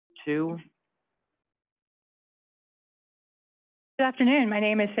2. Good afternoon. My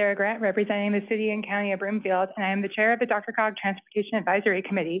name is Sarah Grant, representing the City and County of Broomfield, and I am the chair of the DRCOG Transportation Advisory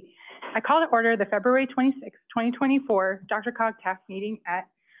Committee. I call to order the February 26, 2024 DRCOG TAC meeting at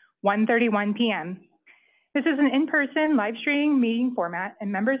 1:31 p.m. This is an in-person live streaming meeting format,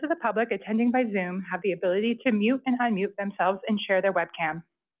 and members of the public attending by Zoom have the ability to mute and unmute themselves and share their webcam.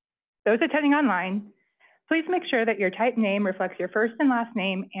 Those attending online, please make sure that your typed name reflects your first and last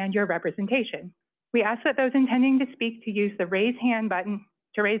name and your representation. We ask that those intending to speak to use the raise hand button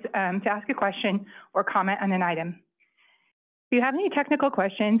to ask a question or comment on an item. If you have any technical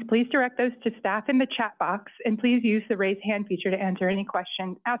questions, please direct those to staff in the chat box, and please use the raise hand feature to ask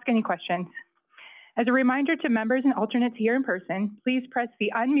any questions. As a reminder to members and alternates here in person, please press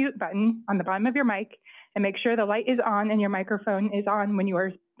the unmute button on the bottom of your mic and make sure the light is on and your microphone is on when you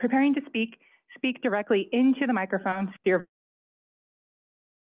are preparing to speak. Speak directly into the microphone. Please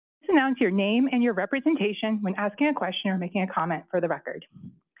announce your name and your representation when asking a question or making a comment for the record.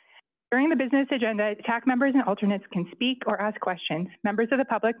 During the business agenda, TAC members and alternates can speak or ask questions. Members of the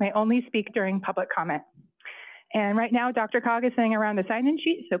public may only speak during public comment. And right now, DRCOG is sitting around the sign-in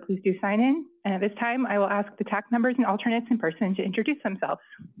sheet, so please do sign in. And at this time, I will ask the TAC members and alternates in person to introduce themselves.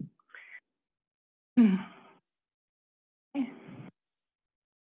 Okay.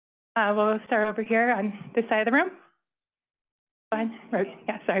 We'll start over here on this side of the room. Go ahead, Brody.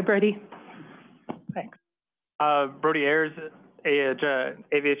 Yeah, sorry, Brody. Thanks. Brody Ayers,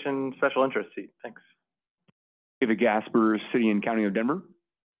 Aviation Special Interest seat. Thanks. David Gasper, City and County of Denver.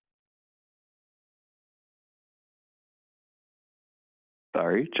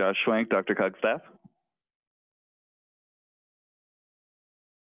 Sorry, Josh Schwank, DRCOG staff.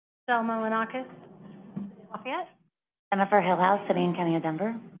 Selma Lanakis, Lafayette. Jennifer Hillhouse, City and County of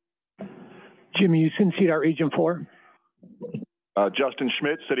Denver. Jim Houston, CDOT Region 4. Justin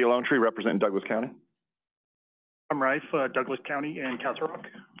Schmidt, City of Lone Tree, representing Douglas County. I'm Rife, Douglas County and Castle Rock.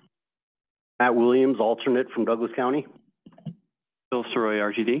 Matt Williams, alternate from Douglas County. Bill Soroy,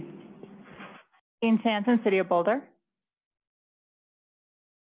 RGD. Dean Sanson, City of Boulder.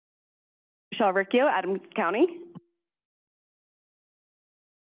 Michelle Riccio, Adams County.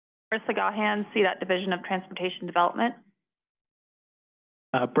 Marissa Gahan, CDOT Division of Transportation Development.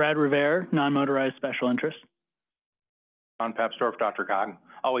 Brad Rivera, non-motorized special interest. John Papsdorf, DRCOG.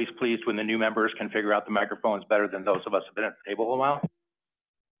 Always pleased when the new members can figure out the microphones better than those of us who have been at the table a while.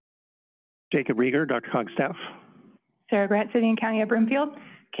 Jacob Rieger, DRCOG staff. Sarah Grant, City and County of Broomfield.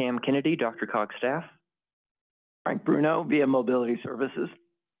 Cam Kennedy, DRCOG staff. Frank Bruno, via Mobility Services.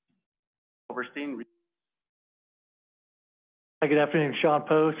 Overstein. Hi, good afternoon. Sean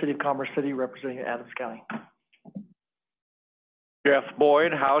Poe, City of Commerce City, representing Adams County. Jeff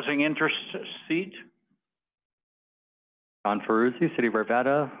Boyd, Housing Interest seat. John Ferruzzi, City of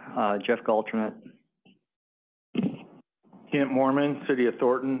Arvada, Jeff alternate. Kent Mormon, City of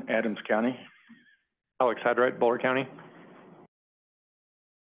Thornton, Adams County. Alex Hadright, Boulder County.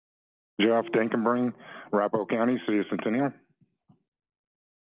 Jeff Dankenbring, Arapahoe County, City of Centennial.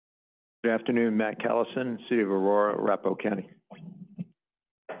 Good afternoon, Matt Callison, City of Aurora, Arapahoe County.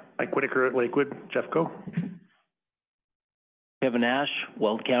 Mike Whitaker at Lakewood, Jeffco. Kevin Ash,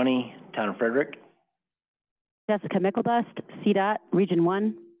 Weld County, Town of Frederick. Jessica Mickelbust, CDOT, Region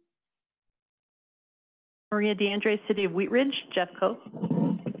 1. Maria DeAndre, City of Wheat Ridge, Jeffco.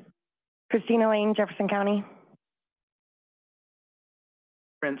 Christina Lane, Jefferson County.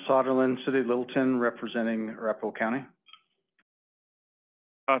 Brent Soderlin, City of Littleton, representing Arapahoe County.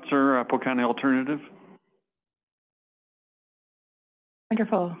 Sir, Arapahoe County Alternative.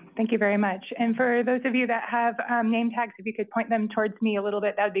 Wonderful. Thank you very much. And for those of you that have name tags, if you could point them towards me a little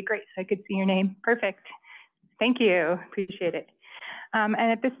bit, that would be great so I could see your name. Perfect. Thank you. Appreciate it. And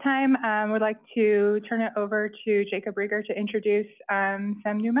at this time, we'd like to turn it over to Jacob Rieger to introduce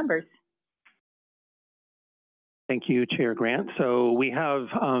some new members. Thank you, Chair Grant. So we have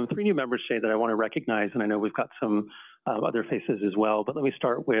 3 new members today that I want to recognize, and I know we've got some other faces as well, but let me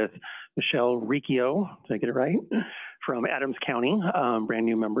start with Michelle Riccio, did I get it right? From Adams County, brand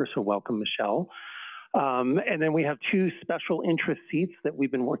new member, so welcome, Michelle. And then we have 2 special interest seats that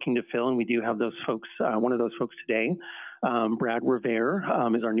we've been working to fill, and we do have those folks, one of those folks today. Brad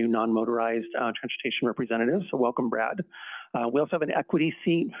Rivera is our new non-motorized transportation representative, so welcome, Brad. We also have an equity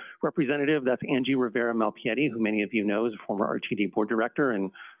seat representative. That's Angie Rivera Malpietti, who many of you know is a former RTD board director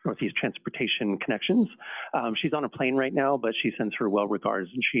and Northeast Transportation Connections. She's on a plane right now, but she sends her well regards,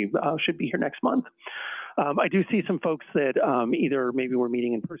 and she should be here next month. I do see some folks that either maybe we're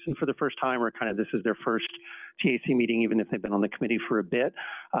meeting in person for the first time or kind of this is their first TAC meeting, even if they've been on the committee for a bit,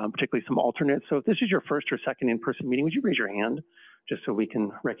 particularly some alternates. So if this is your first or second in-person meeting, would you raise your hand just so we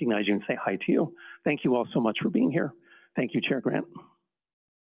can recognize you and say hi to you. Thank you all so much for being here. Thank you, Chair Grant.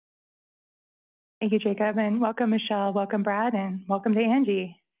 Thank you, Jacob, and welcome, Michelle, welcome, Brad, and welcome to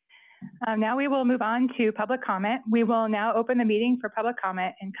Angie. Now we will move on to public comment. We will now open the meeting for public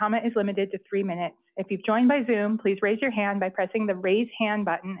comment, and comment is limited to 3 minutes. If you've joined by Zoom, please raise your hand by pressing the raise hand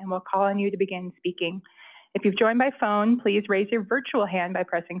button, and we'll call on you to begin speaking. If you've joined by phone, please raise your virtual hand by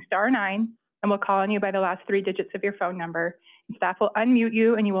pressing *9, and we'll call on you by the last 3 digits of your phone number. Staff will unmute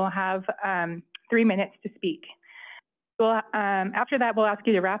you, and you will have 3 minutes to speak. After that, we'll ask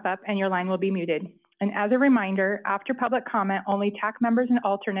you to wrap up, and your line will be muted. And as a reminder, after public comment, only TAC members and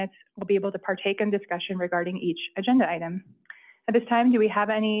alternates will be able to partake in discussion regarding each agenda item. At this time, do we have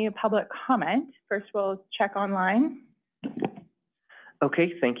any public comment? First, we'll check online.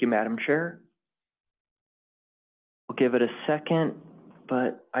 Okay, thank you, Madam Chair. We'll give it a second,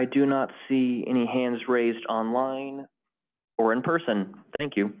 but I do not see any hands raised online or in person.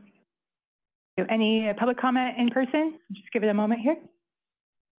 Thank you. Any public comment in person? Just give it a moment here.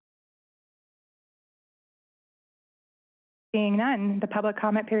 Seeing none, the public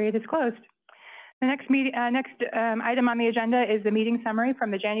comment period is closed. The next item on the agenda is the meeting summary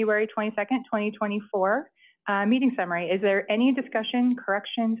from the January 22nd, 2024 meeting summary. Is there any discussion,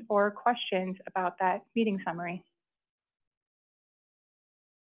 corrections, or questions about that meeting summary?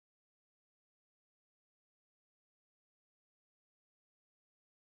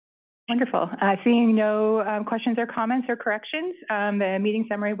 Wonderful. Seeing no questions or comments or corrections, the meeting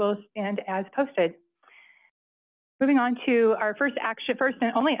summary will stand as posted. Moving on to our first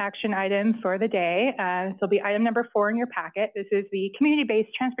and only action item for the day. This will be item number 4 in your packet. This is the Community-Based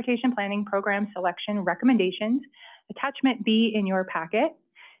Transportation Planning Program Selection Recommendations, attachment B in your packet.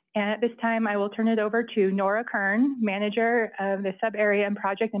 And at this time, I will turn it over to Nora Kern, Manager of the Sub-Area and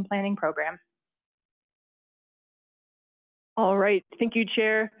Project and Planning Program. All right, thank you,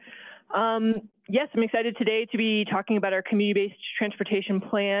 Chair. Yes, I'm excited today to be talking about our community-based transportation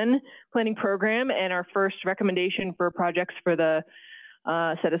planning program and our first recommendation for projects for the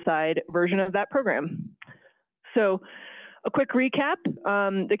set-aside version of that program. So a quick recap,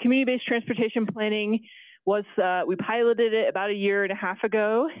 the community-based transportation planning was, we piloted it about 1.5 years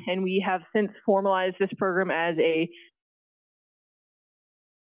ago, and we have since formalized this program as a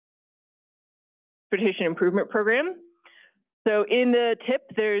transportation improvement program. So in the TIP,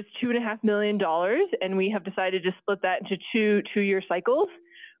 there's $2.5 million, and we have decided to split that into two-year cycles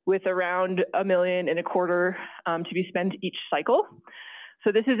with around $1.25 million to be spent each cycle.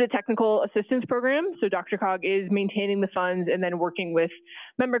 So this is a technical assistance program. So DRCOG is maintaining the funds and then working with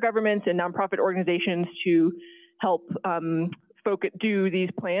member governments and nonprofit organizations to help do these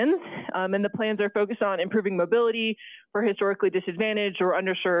plans. And the plans are focused on improving mobility for historically disadvantaged or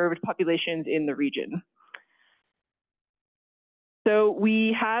underserved populations in the region. So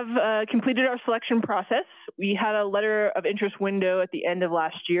we have completed our selection process. We had a letter of interest window at the end of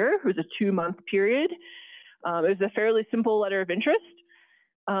last year. It was a 2-month period. It was a fairly simple letter of interest.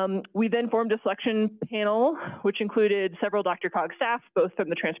 We then formed a selection panel, which included several DRCOG staff, both from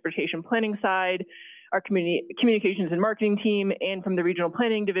the transportation planning side, our communications and marketing team, and from the regional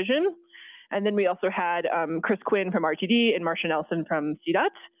planning division. And then we also had Chris Quinn from RTD and Marcia Nelson from CDOT.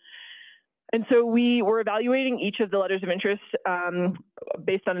 And so we were evaluating each of the letters of interest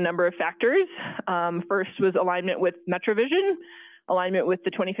based on a number of factors. First was alignment with MetroVision, alignment with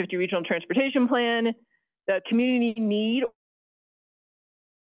the 2050 Regional Transportation Plan, the community need,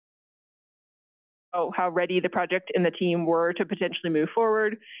 how ready the project and the team were to potentially move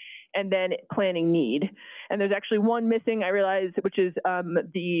forward, and then planning need. And there's actually one missing, I realized, which is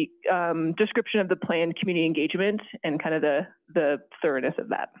the description of the planned community engagement and kind of the thoroughness of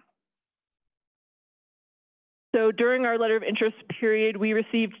that. So during our letter of interest period, we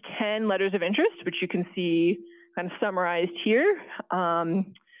received 10 letters of interest, which you can see kind of summarized here.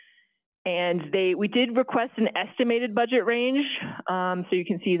 And we did request an estimated budget range, so you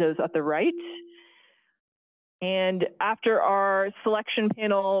can see those at the right. And after our selection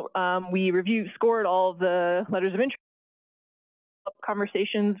panel, we scored all of the letters of interest,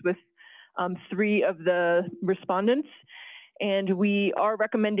 conversations with 3 of the respondents. And we are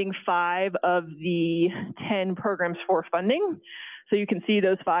recommending 5 of the 10 programs for funding. So you can see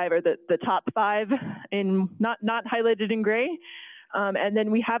those 5 are the top 5 in not highlighted in gray. And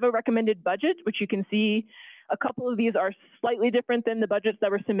then we have a recommended budget, which you can see a couple of these are slightly different than the budgets that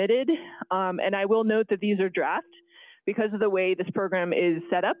were submitted. And I will note that these are draft because of the way this program is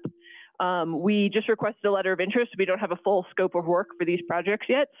set up. We just requested a letter of interest. We don't have a full scope of work for these projects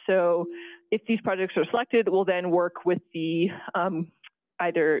yet. So if these projects are selected, we'll then work with the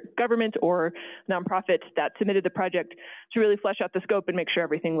either government or nonprofits that submitted the project to really flesh out the scope and make sure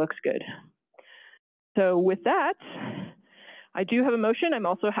everything looks good. So with that, I do have a motion. I'm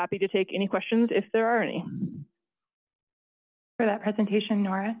also happy to take any questions if there are any. For that presentation,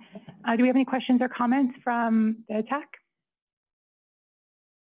 Nora. Do we have any questions or comments from the TAC?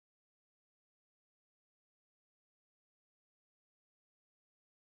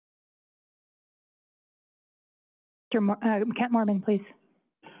 Kent Mormon, please.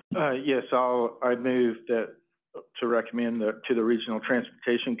 Yes, I move that to recommend to the Regional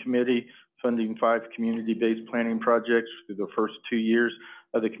Transportation Committee funding 5 community-based planning projects through the first 2 years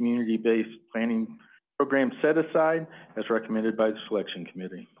of the community-based planning program set aside as recommended by the Selection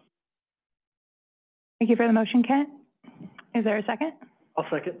Committee. Thank you for the motion, Kent. Is there a second? I'll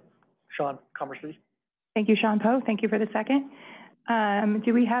second. Sean, Commerce City. Thank you, Sean Poe. Thank you for the second.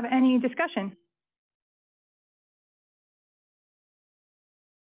 Do we have any discussion?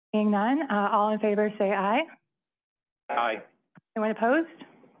 Seeing none, all in favor say aye. Aye. Anyone opposed?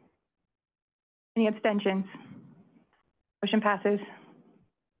 Any abstentions? Motion passes.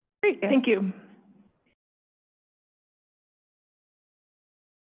 Great, thank you.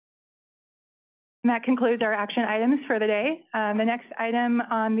 And that concludes our action items for the day. The next item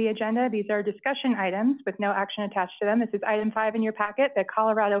on the agenda, these are discussion items with no action attached to them. This is item 5 in your packet, the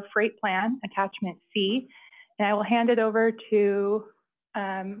Colorado Freight Plan, attachment C. And I will hand it over to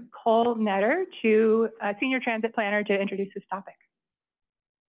Cole Netter, to Senior Transit Planner, to introduce this topic.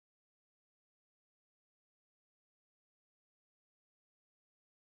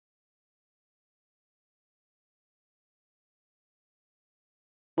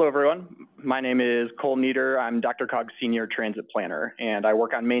 Hello, everyone. My name is Cole Netter. I'm DRCOG Senior Transit Planner, and I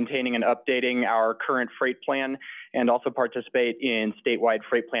work on maintaining and updating our current freight plan and also participate in statewide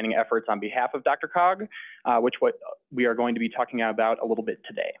freight planning efforts on behalf of DRCOG, which we are going to be talking about a little bit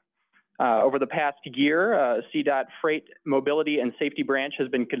today. Over the past year, CDOT Freight Mobility and Safety Branch has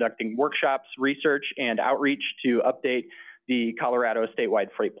been conducting workshops, research, and outreach to update the Colorado statewide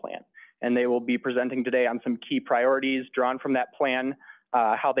freight plan. And they will be presenting today on some key priorities drawn from that plan,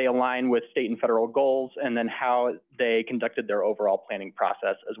 how they align with state and federal goals, and then how they conducted their overall planning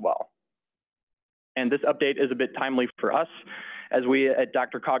process as well. And this update is a bit timely for us, as we at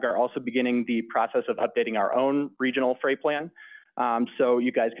DRCOG are also beginning the process of updating our own regional freight plan. So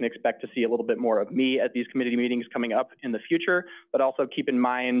you guys can expect to see a little bit more of me at these committee meetings coming up in the future, but also keep in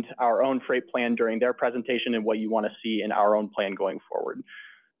mind our own freight plan during their presentation and what you want to see in our own plan going forward.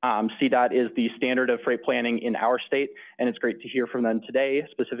 CDOT is the standard of freight planning in our state, and it's great to hear from them today,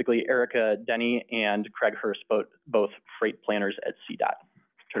 specifically Erica Denny and Craig Hurst, both freight planners at CDOT.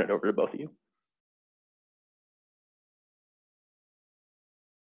 Turn it over to both of you.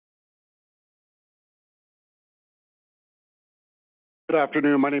 Good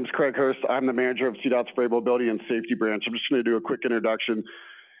afternoon. My name is Craig Hurst. I'm the manager of CDOT's Freight Mobility and Safety Branch. I'm just going to do a quick introduction.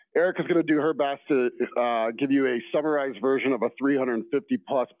 Erica's going to do her best to give you a summarized version of a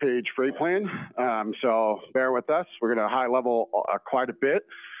 350-plus page freight plan. So bear with us. We're going to high level quite a bit.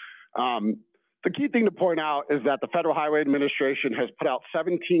 The key thing to point out is that the Federal Highway Administration has put out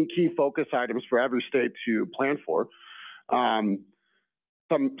 17 key focus items for every state to plan for.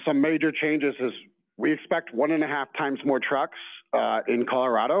 Some major changes is we expect 1.5 times more trucks in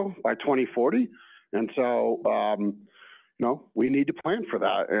Colorado by 2040. And so, you know, we need to plan for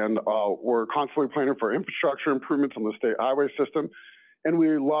that. And we're constantly planning for infrastructure improvements on the state highway system. And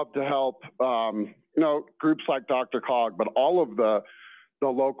we love to help, you know, groups like DRCOG, but all of the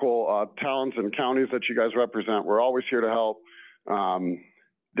local towns and counties that you guys represent. We're always here to help.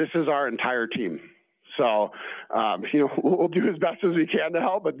 This is our entire team. So, you know, we'll do as best as we can to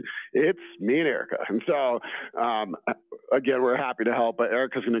help, but it's me and Erica. And so, again, we're happy to help, but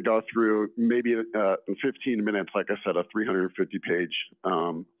Erica's going to go through maybe in 15 minutes, like I said, a 350-page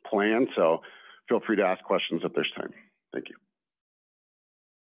plan. So feel free to ask questions if there's time. Thank you.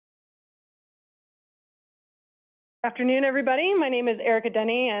 Afternoon, everybody. My name is Erica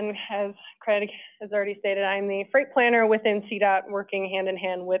Denny, and as Craig has already stated, I'm the freight planner within CDOT, working hand in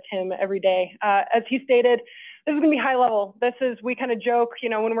hand with him every day. As he stated, this is going to be high level. This is, we kind of joke, you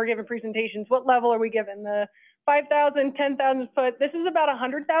know, when we're giving presentations, what level are we given? The 5,000, 10,000 foot. This is about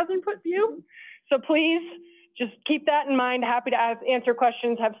 100,000 foot view. So please just keep that in mind. Happy to answer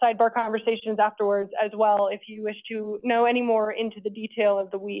questions, have sidebar conversations afterwards as well if you wish to know any more into the detail of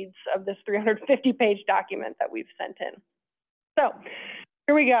the weeds of this 350-page document that we've sent in. So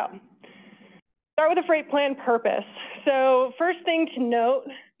here we go. Start with the freight plan purpose. So first thing to note,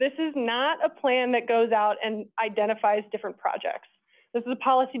 this is not a plan that goes out and identifies different projects. This is a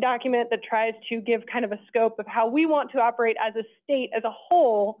policy document that tries to give kind of a scope of how we want to operate as a state as a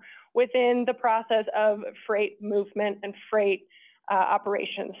whole within the process of freight movement and freight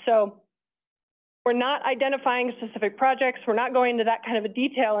operations. So we're not identifying specific projects. We're not going into that kind of a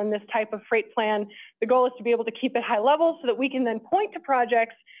detail in this type of freight plan. The goal is to be able to keep it high level so that we can then point to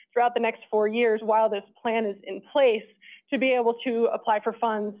projects throughout the next 4 years while this plan is in place to be able to apply for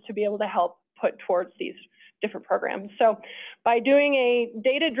funds to be able to help put towards these different programs. So by doing a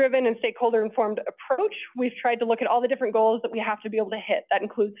data-driven and stakeholder-informed approach, we've tried to look at all the different goals that we have to be able to hit. That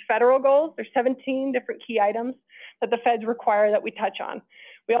includes federal goals. There's 17 different key items that the feds require that we touch on.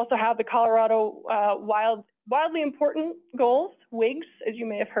 We also have the Colorado wildly important goals, WIGs, as you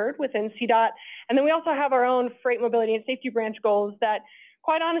may have heard, within CDOT. And then we also have our own freight mobility and safety branch goals that,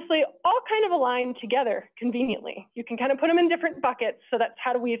 quite honestly, all kind of align together conveniently. You can kind of put them in different buckets. So that's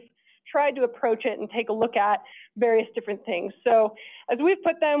how we've tried to approach it and take a look at various different things. So as we've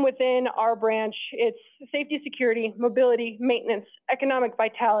put them within our branch, it's safety, security, mobility, maintenance, economic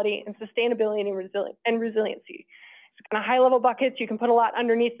vitality, and sustainability and resiliency. Kind of high-level buckets, you can put a lot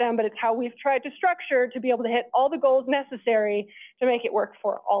underneath them, but it's how we've tried to structure to be able to hit all the goals necessary to make it work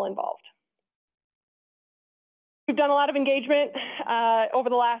for all involved. We've done a lot of engagement over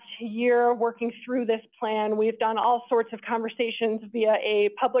the last year working through this plan. We've done all sorts of conversations via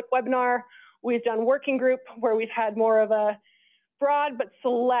a public webinar. We've done working group where we've had more of a broad but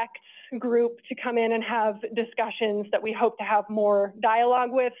select group to come in and have discussions that we hope to have more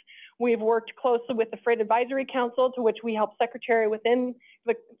dialogue with. We've worked closely with the Freight Advisory Council, to which we help secretary within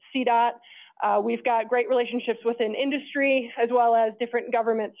the CDOT. We've got great relationships within industry as well as different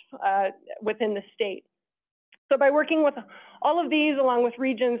governments within the state. So by working with all of these along with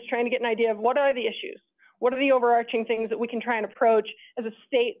regions, trying to get an idea of what are the issues, what are the overarching things that we can try and approach as a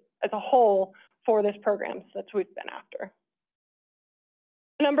state as a whole for this program. So that's what we've been after.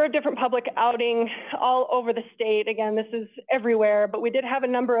 A number of different public outings all over the state. Again, this is everywhere, but we did have a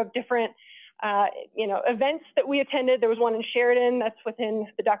number of different events that we attended. There was one in Sheridan that's within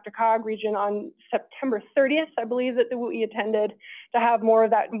the DRCOG region on September 30th, I believe, that we attended to have more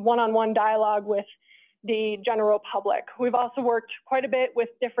of that one-on-one dialogue with the general public. We've also worked quite a bit with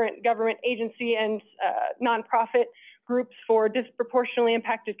different government agency and nonprofit groups for disproportionately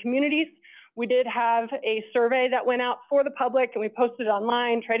impacted communities. We did have a survey that went out for the public and we posted it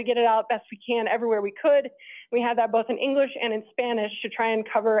online, tried to get it out best we can everywhere we could. We had that both in English and in Spanish to try and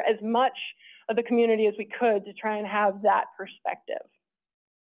cover as much of the community as we could to try and have that perspective.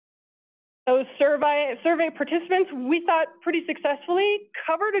 Those survey participants, we thought pretty successfully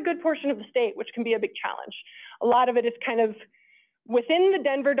covered a good portion of the state, which can be a big challenge. A lot of it is kind of within the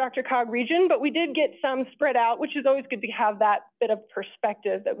Denver DRCOG region, but we did get some spread out, which is always good to have that bit of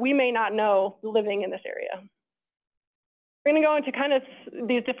perspective that we may not know living in this area. We're going to go into kind of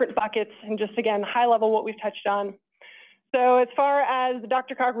these different buckets and just, again, high level what we've touched on. So as far as the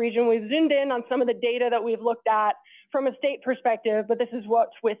DRCOG region, we've zoomed in on some of the data that we've looked at from a state perspective, but this is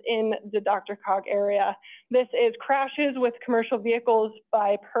what's within the DRCOG area. This is crashes with commercial vehicles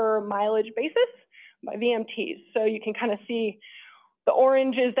by per mileage basis, by VMTs. So you can kind of see the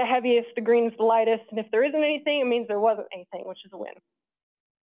orange is the heaviest, the green is the lightest, and if there isn't anything, it means there wasn't anything, which is a win.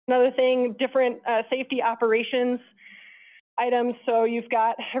 Another thing, different safety operations items. So you've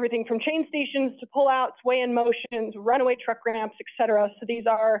got everything from chain stations to pullouts, weigh-in motions, runaway truck ramps, et cetera. So these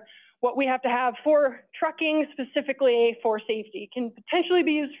are what we have to have for trucking, specifically for safety. It can potentially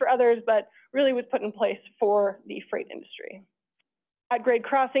be used for others, but really was put in place for the freight industry. At grade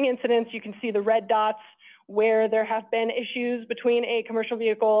crossing incidents, you can see the red dots where there have been issues between a commercial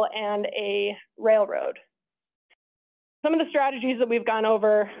vehicle and a railroad. Some of the strategies that we've gone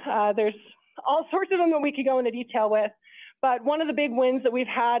over, there's all sorts of them that we could go into detail with, but one of the big wins that we've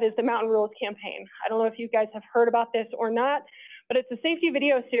had is the Mountain Rules campaign. I don't know if you guys have heard about this or not, but it's a safety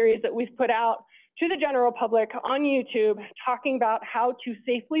video series that we've put out to the general public on YouTube talking about how to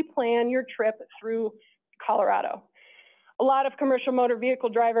safely plan your trip through Colorado. A lot of commercial motor vehicle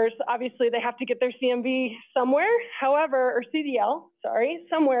drivers, obviously they have to get their CMV somewhere, however, or CDL, sorry,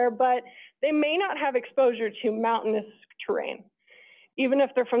 somewhere, but they may not have exposure to mountainous terrain. Even if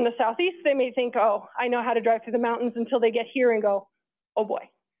they're from the Southeast, they may think, oh, I know how to drive through the mountains, until they get here and go, oh boy,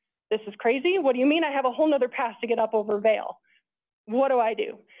 this is crazy. What do you mean I have a whole nother pass to get up over Vail? What do I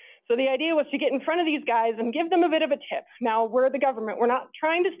do? So the idea was to get in front of these guys and give them a bit of a tip. Now, we're the government. We're not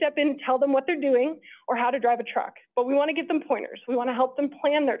trying to step in and tell them what they're doing or how to drive a truck, but we want to give them pointers. We want to help them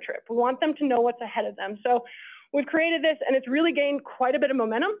plan their trip. We want them to know what's ahead of them. So we've created this, and it's really gained quite a bit of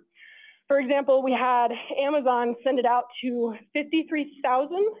momentum. For example, we had Amazon send it out to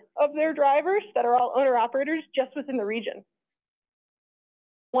 53,000 of their drivers that are all owner-operators just within the region.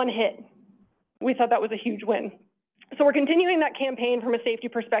 One hit. We thought that was a huge win. So we're continuing that campaign from a safety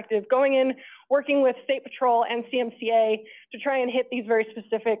perspective, going in, working with State Patrol and CMCA to try and hit these very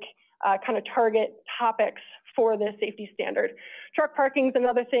specific kind of target topics for the safety standard. Truck parking is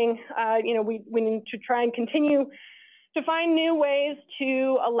another thing. We need to try and continue to find new ways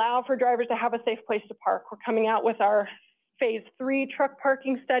to allow for drivers to have a safe place to park. We're coming out with our phase 3 truck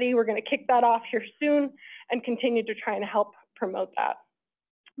parking study. We're going to kick that off here soon and continue to try and help promote that.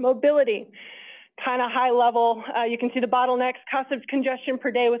 Mobility, kind of high level. You can see the bottlenecks. Cost of congestion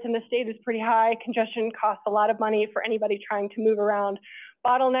per day within the state is pretty high. Congestion costs a lot of money for anybody trying to move around.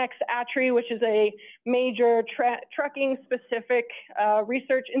 Bottlenecks, ATRI, which is a major trucking specific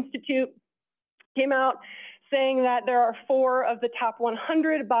research institute, came out saying that there are 4 of the top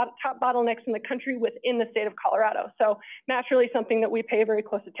 100 top bottlenecks in the country within the state of Colorado. So naturally something that we pay very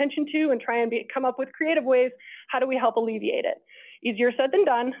close attention to and try and come up with creative ways. How do we help alleviate it? Easier said than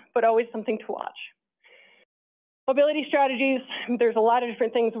done, but always something to watch. Mobility strategies, there's a lot of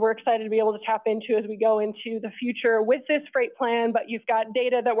different things we're excited to be able to tap into as we go into the future with this freight plan, but you've got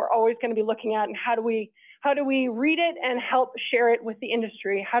data that we're always going to be looking at, and how do we read it and help share it with the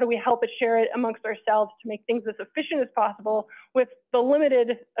industry? How do we help it share it amongst ourselves to make things as efficient as possible with the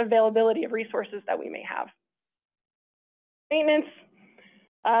limited availability of resources that we may have? Maintenance,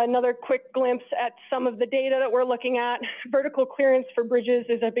 another quick glimpse at some of the data that we're looking at. Vertical clearance for bridges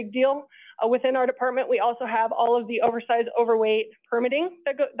is a big deal. Within our department, we also have all of the oversized, overweight permitting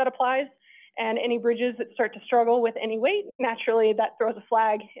that applies, and any bridges that start to struggle with any weight, naturally that throws a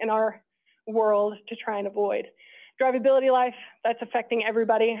flag in our world to try and avoid. Drivability life, that's affecting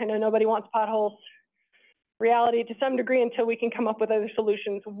everybody. I know nobody wants potholes. Reality to some degree until we can come up with other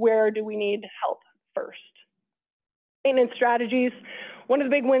solutions. Where do we need help first? Maintenance strategies. One of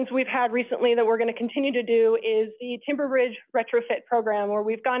the big wins we've had recently that we're going to continue to do is the Timber Bridge retrofit program, where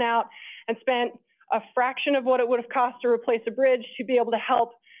we've gone out and spent a fraction of what it would have cost to replace a bridge to be able to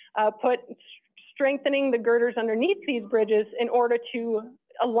help strengthening the girders underneath these bridges in order to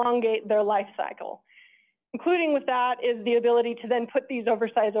elongate their life cycle. Including with that is the ability to then put these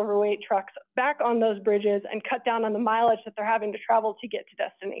oversized, overweight trucks back on those bridges and cut down on the mileage that they're having to travel to get to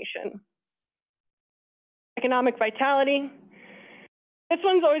destination. Economic vitality. This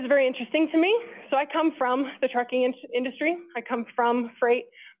one's always very interesting to me. So I come from the trucking industry. I come from freight.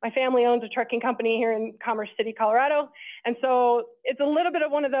 My family owns a trucking company here in Commerce City, Colorado. And so it's a little bit of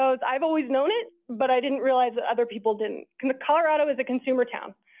one of those, I've always known it, but I didn't realize that other people didn't. Colorado is a consumer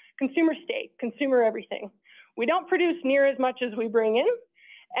town, consumer state, consumer everything. We don't produce near as much as we bring in,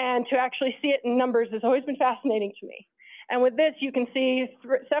 and to actually see it in numbers has always been fascinating to me. And with this, you can see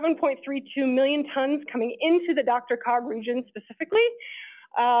 7.32 million tons coming into the DRCOG region specifically,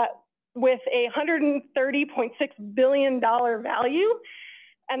 with a $130.6 billion value,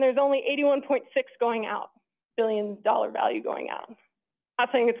 and there's only 81.6 going out, $1 billion value going out. Not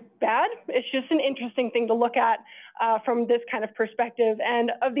saying it's bad, it's just an interesting thing to look at from this kind of perspective.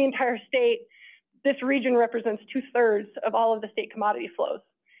 And of the entire state, this region represents 2/3 of all of the state commodity flows.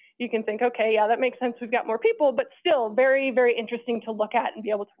 You can think, okay, yeah, that makes sense, we've got more people, but still very, very interesting to look at and be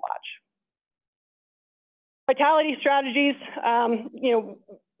able to watch. Vitality strategies,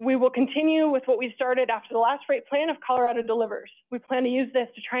 we will continue with what we started after the last freight plan of Colorado Delivers. We plan to use this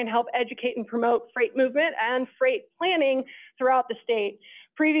to try and help educate and promote freight movement and freight planning throughout the state.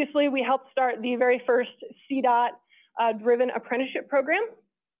 Previously, we helped start the very first CDOT driven apprenticeship program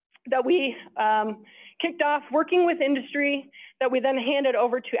that we kicked off working with industry, that we then handed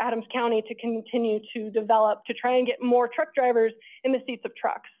over to Adams County to continue to develop, to try and get more truck drivers in the seats of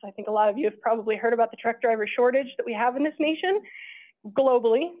trucks. I think a lot of you have probably heard about the truck driver shortage that we have in this nation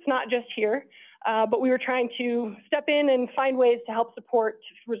globally. It's not just here, but we were trying to step in and find ways to help support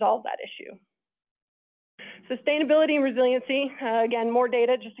to resolve that issue. Sustainability and resiliency, again, more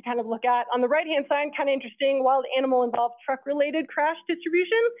data just to kind of look at. On the right-hand side, kind of interesting, wild animal involved truck-related crash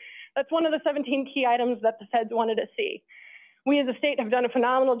distribution. That's one of the 17 key items that the feds wanted to see. We as a state have done a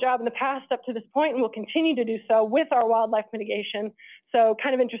phenomenal job in the past up to this point, and will continue to do so with our wildlife mitigation. So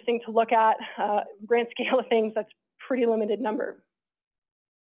kind of interesting to look at, grand scale of things, that's pretty limited number.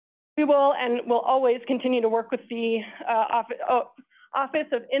 We will and will always continue to work with the Office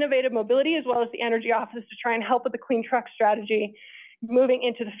of Innovative Mobility, as well as the Energy Office, to try and help with the clean truck strategy moving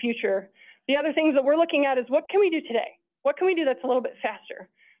into the future. The other things that we're looking at is, what can we do today? What can we do that's a little bit faster?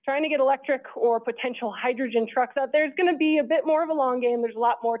 Trying to get electric or potential hydrogen trucks out there is going to be a bit more of a long game. There's a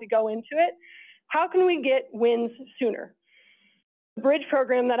lot more to go into it. How can we get wins sooner? The bridge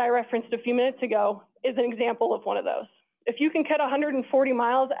program that I referenced a few minutes ago is an example of one of those. If you can cut 140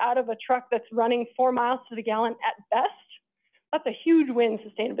 miles out of a truck that's running 4 miles to the gallon at best, That's a huge win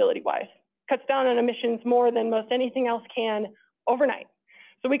sustainability-wise. Cuts down on emissions more than most anything else can overnight.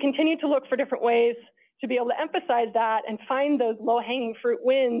 So we continue to look for different ways to be able to emphasize that and find those low-hanging fruit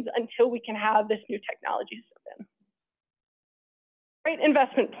wins until we can have this new technology step in. Freight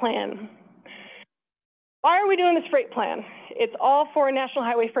investment plan. Why are we doing this freight plan? It's all for a National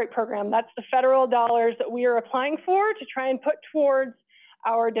Highway Freight Program. That's the federal dollars that we are applying for to try and put towards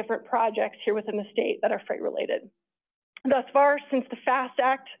our different projects here within the state that are freight related. Thus far, since the FAST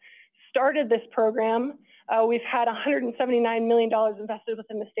Act started this program, we've had $179 million invested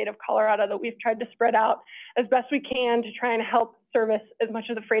within the state of Colorado that we've tried to spread out as best we can to try and help service as much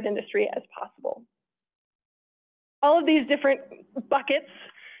of the freight industry as possible. All of these different buckets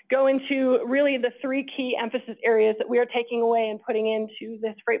go into really the three key emphasis areas that we are taking away and putting into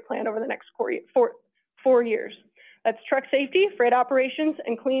this freight plan over the next 4 years. That's truck safety, freight operations,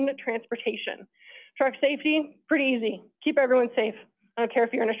 and clean transportation. Truck safety, pretty easy. Keep everyone safe. I don't care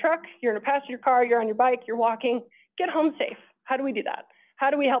if you're in a truck, you're in a passenger car, you're on your bike, you're walking, get home safe. How do we do that? How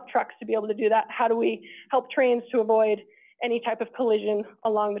do we help trucks to be able to do that? How do we help trains to avoid any type of collision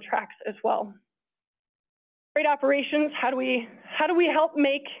along the tracks as well? Freight operations, how do we help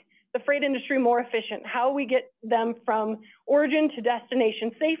make the freight industry more efficient? How do we get them from origin to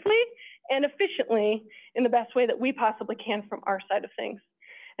destination safely and efficiently in the best way that we possibly can from our side of things?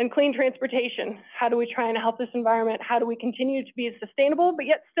 And clean transportation, how do we try and help this environment? How do we continue to be sustainable, but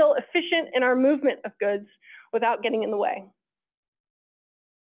yet still efficient in our movement of goods without getting in the way?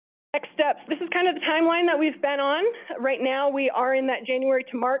 Next steps, this is kind of the timeline that we've been on. Right now, we are in that January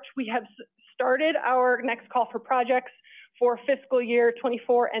to March. We have started our next call for projects for fiscal year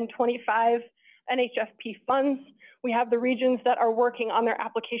 24 and 25 NHFP funds. We have the regions that are working on their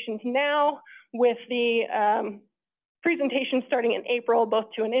applications now with the presentation starting in April, both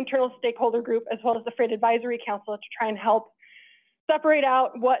to an internal stakeholder group as well as the Freight Advisory Council to try and help separate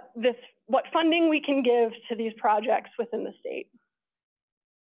out what funding we can give to these projects within the state.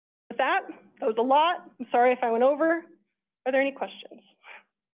 With that was a lot. I'm sorry if I went over. Are there any questions?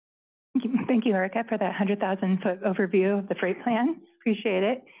 Thank you, Erica, for that 100,000-foot overview of the freight plan. Appreciate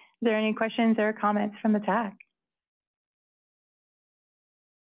it. Is there any questions or comments from the TAC?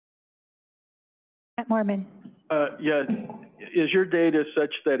 Matt Mormon. Yeah, is your data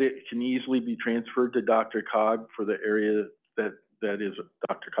such that it can easily be transferred to DRCOG for the area that is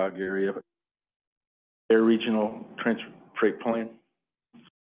a DRCOG area, their regional freight plan?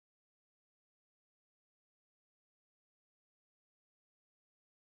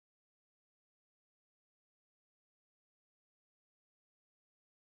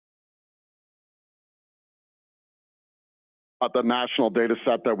 The national data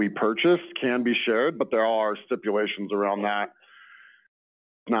set that we purchased can be shared, but there are stipulations around that.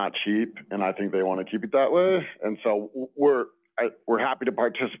 It's not cheap, and I think they want to keep it that way. And so we're happy to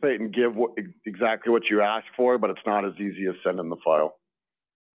participate and give exactly what you asked for, but it's not as easy as sending the file.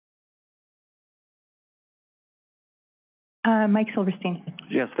 Mike Silverstein.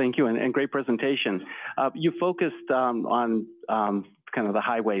 Yes, thank you, and great presentation. You focused on kind of the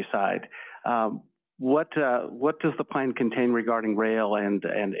highway side. What does the plan contain regarding rail and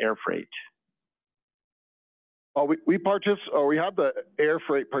air freight? Oh, we have the air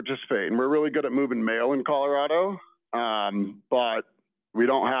freight participate, and we're really good at moving mail in Colorado, but we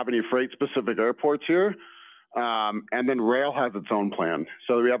don't have any freight-specific airports here. And then rail has its own plan.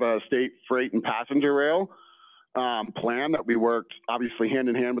 So we have a state freight and passenger rail plan that we worked obviously hand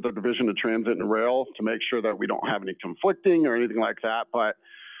in hand with the Division of Transit and Rail to make sure that we don't have any conflicting or anything like that. But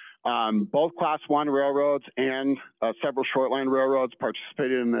both Class 1 railroads and several short-line railroads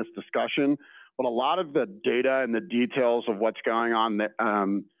participated in this discussion. But a lot of the data and the details of what's going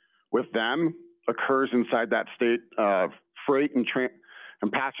on with them occurs inside that state freight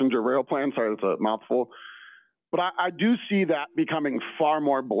and passenger rail plan. Sorry, that's a mouthful. But I do see that becoming far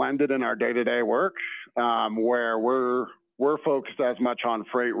more blended in our day-to-day work, where we're focused as much on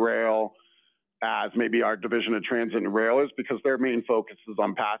freight rail as maybe our Division of Transit and Rail is, because their main focus is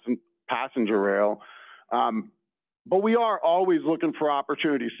on passenger rail. But we are always looking for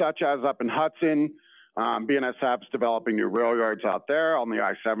opportunities, such as up in Hudson. BNSF's developing new rail yards out there. On the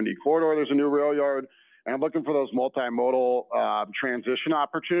I-70 corridor, there's a new rail yard. And looking for those multimodal transition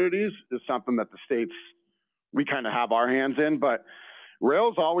opportunities is something that the states, we kind of have our hands in. But rail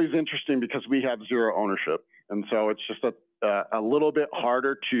is always interesting because we have zero ownership. And so it's just a little bit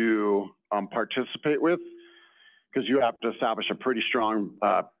harder to participate with, because you have to establish a pretty strong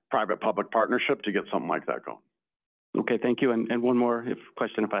private-public partnership to get something like that going. Okay, thank you. And one more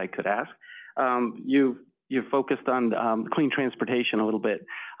question, if I could ask. You you focused on clean transportation a little bit.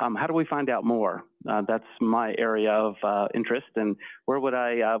 How do we find out more? That's my area of interest, and where would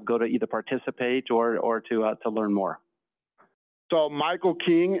I go to either participate or to learn more? So Michael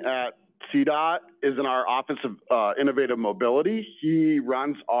King at CDOT is in our Office of Innovative Mobility. He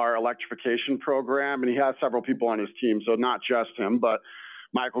runs our electrification program, and he has several people on his team, so not just him, but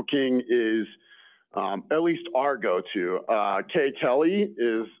Michael King is at least our go-to. Kay Kelly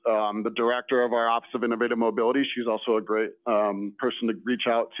is the director of our Office of Innovative Mobility. She's also a great person to reach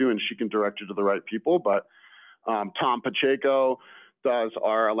out to, and she can direct you to the right people. But Tom Pacheco does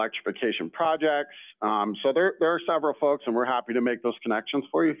our electrification projects. So there are several folks, and we're happy to make those connections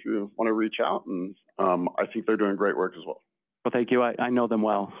for you if you want to reach out. And I think they're doing great work as well. Well, thank you. I know them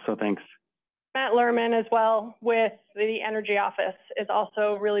well, so thanks. Matt Lerman as well with the Energy Office is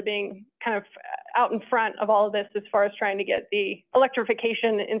also really being kind of out in front of all of this as far as trying to get the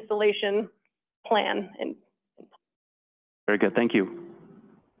electrification installation plan. Very good. Thank you.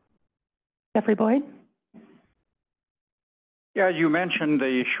 Jeffrey Boyd. Yeah, you mentioned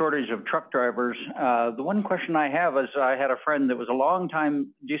the shortage of truck drivers. The one question I have is I had a friend that was a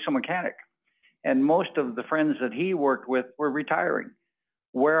long-time diesel mechanic, and most of the friends that he worked with were retiring.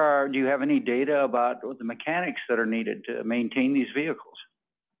 Do you have any data about the mechanics that are needed to maintain these vehicles?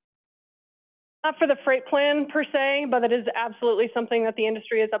 Not for the freight plan per se, but it is absolutely something that the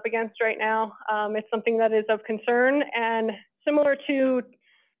industry is up against right now. It's something that is of concern, and similar to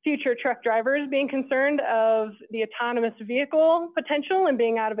future truck drivers being concerned of the autonomous vehicle potential and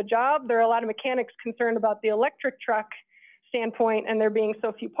being out of a job, there are a lot of mechanics concerned about the electric truck standpoint, and there being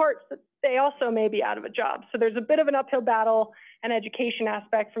so few parts that they also may be out of a job. So there's a bit of an uphill battle and education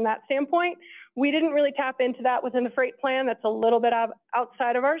aspect from that standpoint. We didn't really tap into that within the freight plan. That's a little bit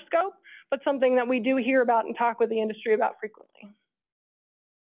outside of our scope, but something that we do hear about and talk with the industry about frequently.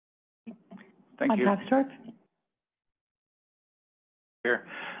 Thank you. Here.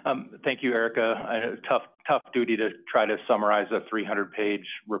 Thank you, Erica. Tough duty to try to summarize a 300-page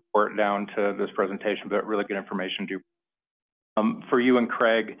report down to this presentation, but really good information to for you and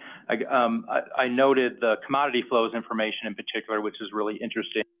Craig. I noted the commodity flows information in particular, which is really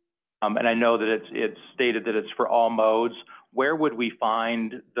interesting. And I know that it's stated that it's for all modes. Where would we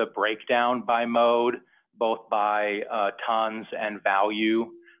find the breakdown by mode, both by tons and value?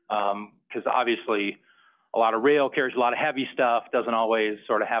 Because obviously, a lot of rail carries a lot of heavy stuff, doesn't always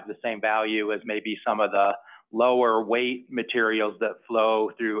sort of have the same value as maybe some of the lower weight materials that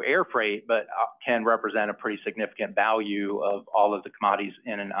flow through air freight, but can represent a pretty significant value of all of the commodities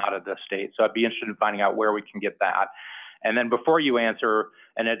in and out of the state. So I'd be interested in finding out where we can get that. And then before you answer,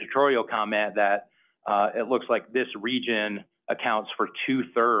 an editorial comment that it looks like this region accounts for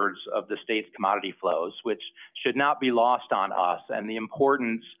 2/3 of the state's commodity flows, which should not be lost on us. And the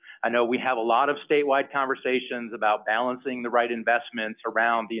importance, I know we have a lot of statewide conversations about balancing the right investments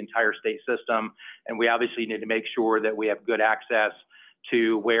around the entire state system. And we obviously need to make sure that we have good access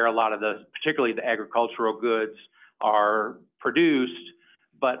to where a lot of the, particularly the agricultural goods are produced.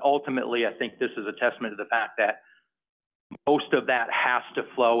 But ultimately, I think this is a testament to the fact that most of that has to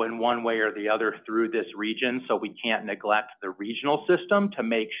flow in one way or the other through this region. So we can't neglect the regional system to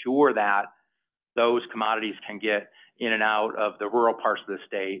make sure that those commodities can get in and out of the rural parts of the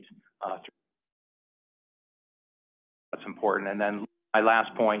state. That's important. And then my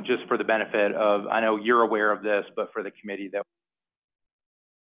last point, just for the benefit of, I know you're aware of this, but for the committee, that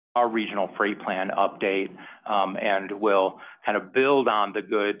our regional freight plan update, and we'll kind of build on the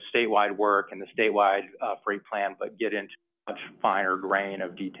good statewide work and the statewide freight plan, but get into much finer grain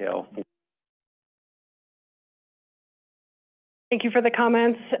of detail. Thank you for the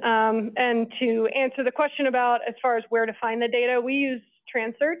comments. And to answer the question about as far as where to find the data, we use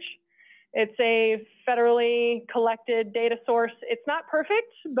TransSearch. It's a federally collected data source. It's not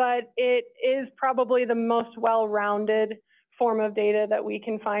perfect, but it is probably the most well-rounded form of data that we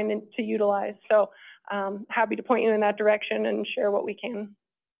can find and to utilize. So happy to point you in that direction and share what we can.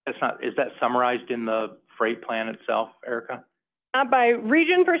 Is that summarized in the freight plan itself, Erica? Not by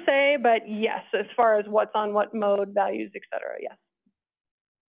region per se, but yes, as far as what's on what mode, values, et cetera, yes.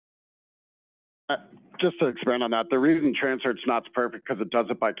 Just to expand on that, the reason TransSearch not perfect because it does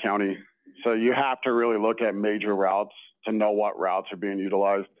it by county. So you have to really look at major routes to know what routes are being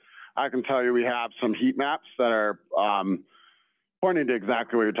utilized. I can tell you we have some heat maps that are pointing to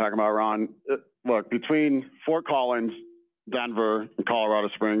exactly what you're talking about, Ron. Look, between Fort Collins, Denver, and Colorado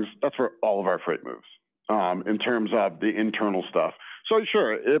Springs, that's where all of our freight moves in terms of the internal stuff. So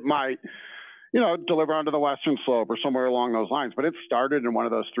sure, it might, deliver onto the Western Slope or somewhere along those lines, but it started in one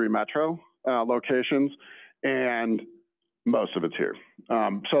of those 3 metro locations. And Most of it's here.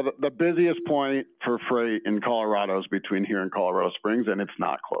 So the busiest point for freight in Colorado is between here and Colorado Springs, and it's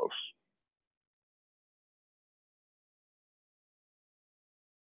not close.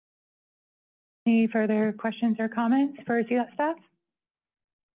 Any further questions or comments for CDOT staff?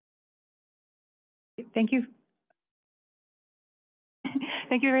 Thank you.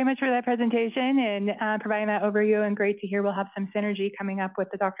 Thank you very much for that presentation and providing that overview, and great to hear we'll have some synergy coming up with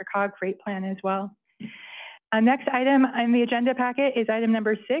the DRCOG freight plan as well. Next item on the agenda packet is item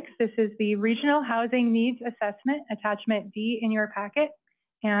number 6. This is the Regional Housing Needs Assessment, attachment D in your packet.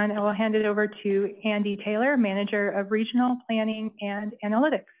 And I will hand it over to Andy Taylor, Manager of Regional Planning and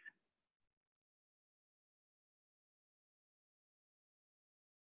Analytics.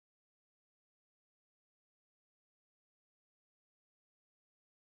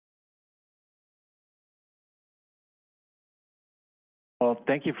 Well,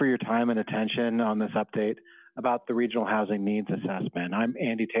 thank you for your time and attention on this update about the Regional Housing Needs Assessment. I'm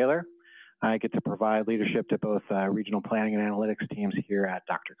Andy Taylor. I get to provide leadership to both regional planning and analytics teams here at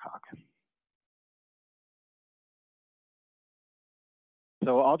DRCOG.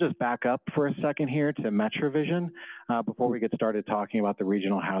 So I'll just back up for a second here to MetroVision before we get started talking about the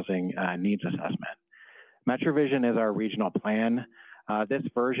Regional Housing Needs Assessment. MetroVision is our regional plan. This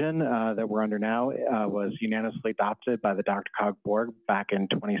version that we're under now was unanimously adopted by the DRCOG board back in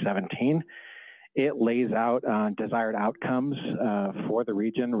 2017. It lays out desired outcomes for the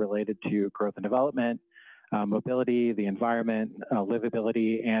region related to growth and development, mobility, the environment,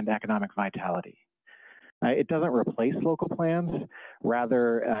 livability, and economic vitality. It doesn't replace local plans.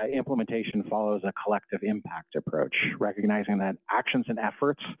 Rather, implementation follows a collective impact approach, recognizing that actions and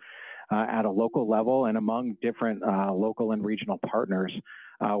efforts at a local level and among different local and regional partners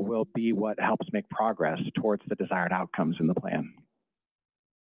will be what helps make progress towards the desired outcomes in the plan.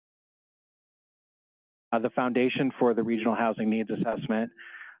 The foundation for the Regional Housing Needs Assessment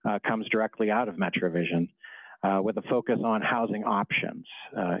comes directly out of MetroVision with a focus on housing options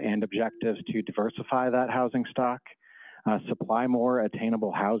and objectives to diversify that housing stock, supply more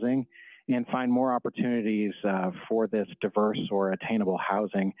attainable housing, and find more opportunities for this diverse or attainable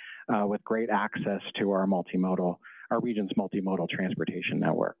housing with great access to our region's multimodal transportation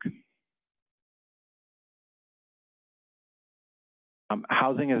network.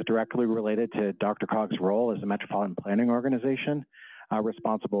 Housing is directly related to DRCOG's role as a metropolitan planning organization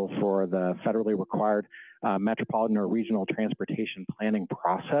responsible for the federally required metropolitan or regional transportation planning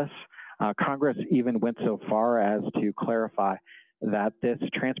process. Congress even went so far as to clarify that this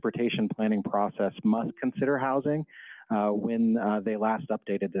transportation planning process must consider housing when they last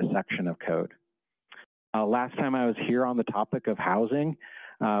updated this section of code. Last time I was here on the topic of housing,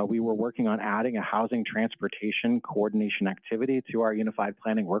 we were working on adding a housing transportation coordination activity to our Unified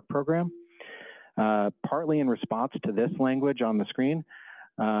Planning Work Program. Partly in response to this language on the screen,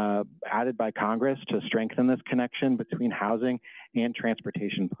 added by Congress to strengthen this connection between housing and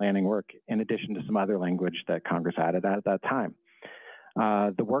transportation planning work, in addition to some other language that Congress added at that time.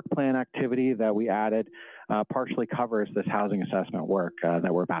 The work plan activity that we added partially covers this housing assessment work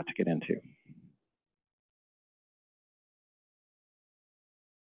that we're about to get into.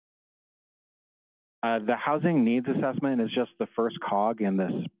 The housing needs assessment is just the first cog in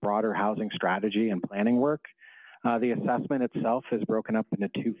this broader housing strategy and planning work. The assessment itself is broken up into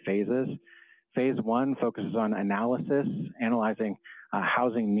 2 phases. Phase 1 focuses on analysis, analyzing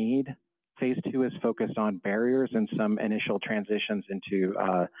housing need. Phase 2 is focused on barriers and some initial transitions into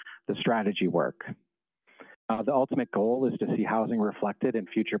the strategy work. The ultimate goal is to see housing reflected in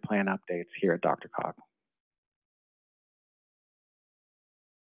future plan updates here at DRCOG.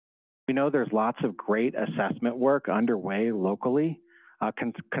 We know there's lots of great assessment work underway locally.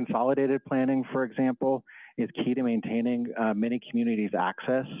 Consolidated planning, for example, is key to maintaining many communities'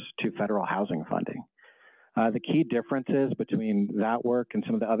 access to federal housing funding. The key differences between that work and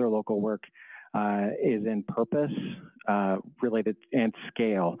some of the other local work is in purpose related and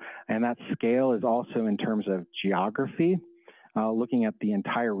scale. And that scale is also in terms of geography, looking at the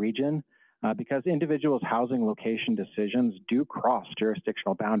entire region, because individuals' housing location decisions do cross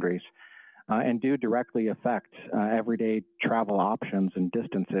jurisdictional boundaries and do directly affect everyday travel options and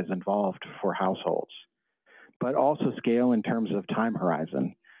distances involved for households. But also scale in terms of time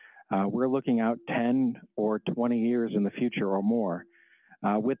horizon. We're looking out 10 or 20 years in the future or more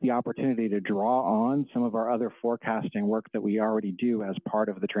with the opportunity to draw on some of our other forecasting work that we already do as part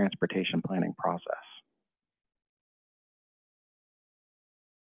of the transportation planning process.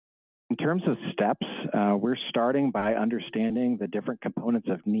 In terms of steps, we're starting by understanding the different components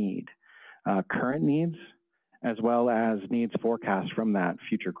of need, current needs, as well as needs forecast from that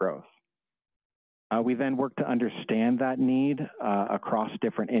future growth. We then work to understand that need across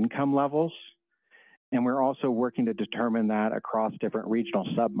different income levels, and we're also working to determine that across different regional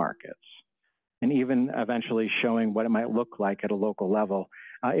submarkets, and even eventually showing what it might look like at a local level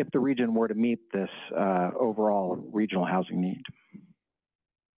if the region were to meet this overall regional housing need.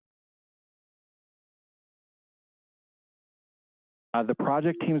 The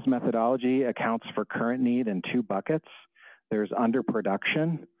project team's methodology accounts for current need in two buckets. There's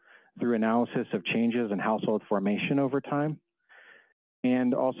underproduction through analysis of changes in household formation over time,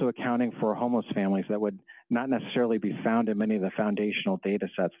 and also accounting for homeless families that would not necessarily be found in many of the foundational data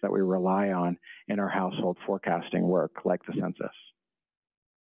sets that we rely on in our household forecasting work, like the census.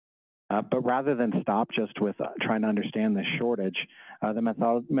 But rather than stop just with trying to understand the shortage,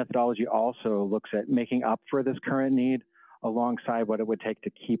 the methodology also looks at making up for this current need alongside what it would take to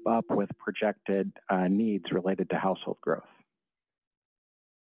keep up with projected needs related to household growth.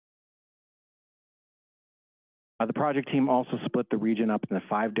 The project team also split the region up into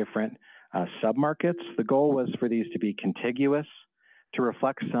 5 different submarkets. The goal was for these to be contiguous, to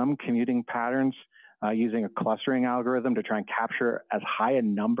reflect some commuting patterns using a clustering algorithm to try and capture as high a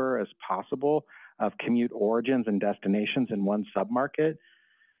number as possible of commute origins and destinations in one submarket,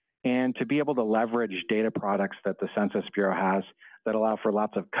 and to be able to leverage data products that the Census Bureau has that allow for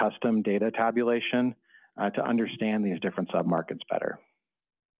lots of custom data tabulation to understand these different submarkets better.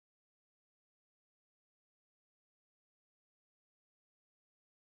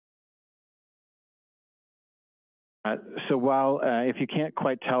 So while if you can't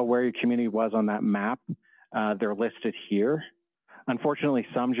quite tell where your community was on that map, they're listed here. Unfortunately,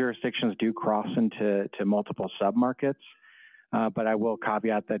 some jurisdictions do cross into multiple submarkets, but I will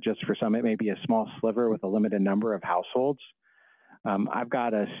caveat that just for some, it may be a small sliver with a limited number of households. I've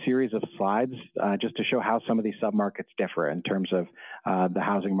got a series of slides just to show how some of these submarkets differ in terms of the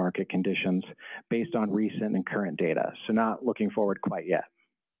housing market conditions based on recent and current data. So not looking forward quite yet.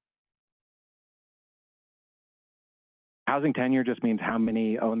 Housing tenure just means how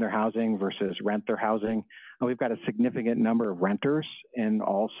many own their housing versus rent their housing. And we've got a significant number of renters in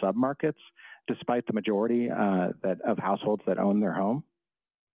all submarkets, despite the majority of households that own their home.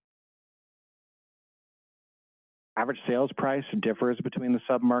 Average sales price differs between the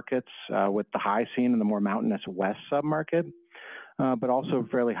submarkets, with the high seen in the more mountainous west submarket, but also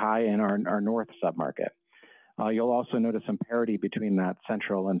fairly high in our north submarket. You'll also notice some parity between that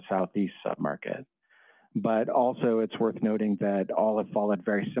central and southeast submarket. But also it's worth noting that all have followed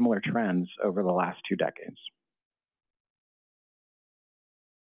very similar trends over the last 2 decades.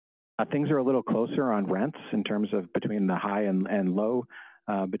 Things are a little closer on rents in terms of between the high and low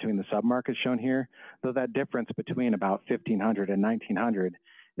between the submarkets shown here, though that difference between about 1,500 and 1,900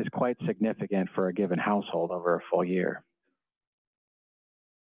 is quite significant for a given household over a full year.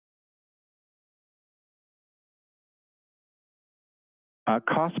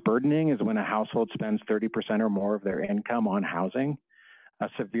 Cost burdening is when a household spends 30% or more of their income on housing. A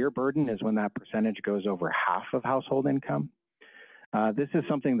severe burden is when that percentage goes over half of household income. This is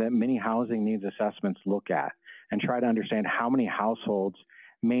something that many housing needs assessments look at and try to understand how many households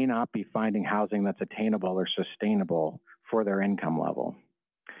may not be finding housing that's attainable or sustainable for their income level.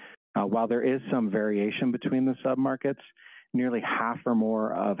 While there is some variation between the submarkets, nearly half or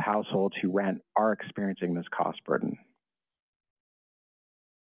more of households who rent are experiencing this cost burden.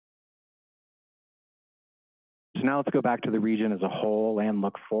 So now let's go back to the region as a whole and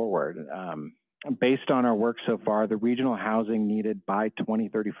look forward. Based on our work so far, the regional housing needed by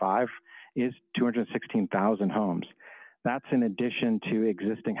 2035 is 216,000 homes. That's in addition to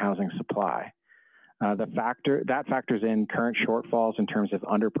existing housing supply. That factors in current shortfalls in terms of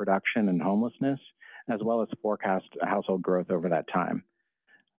underproduction and homelessness, as well as forecast household growth over that time.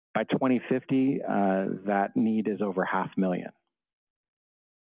 By 2050, that need is over 500,000.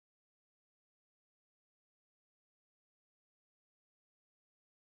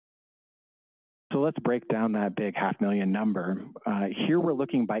 So let's break down that big 500,000 number. Here we're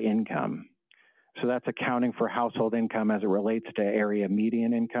looking by income. So that's accounting for household income as it relates to area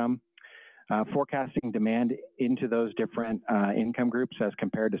median income. Forecasting demand into those different income groups as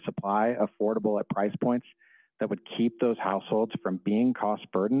compared to supply, affordable at price points that would keep those households from being cost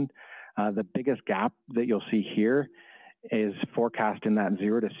burdened. The biggest gap that you'll see here is forecast in that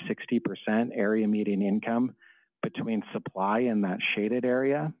 0 to 60% area median income between supply in that shaded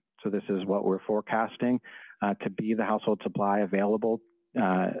area. So this is what we're forecasting to be the household supply available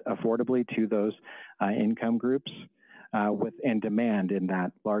affordably to those income groups and demand in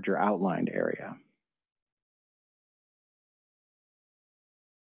that larger outlined area.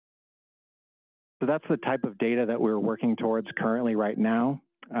 So that's the type of data that we're working towards currently right now.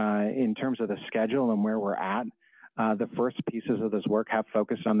 in terms of the schedule and where we're at, the first pieces of this work have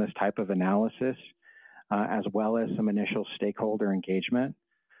focused on this type of analysis, as well as some initial stakeholder engagement.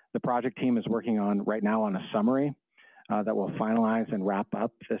 The project team is working on right now on a summary that will finalize and wrap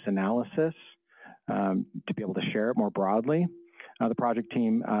up this analysis to be able to share it more broadly. The project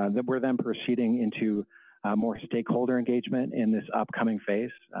team, that we're then proceeding into more stakeholder engagement in this upcoming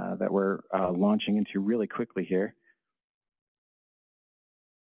phase that we're launching into really quickly here.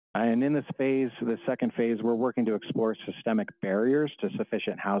 And in this phase, the second phase, we're working to explore systemic barriers to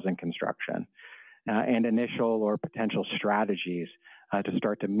sufficient housing construction and initial or potential strategies to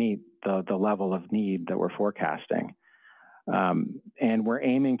start to meet the level of need that we're forecasting. And we're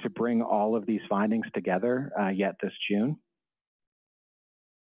aiming to bring all of these findings together yet this June.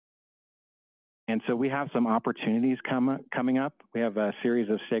 And so we have some opportunities coming up. We have a series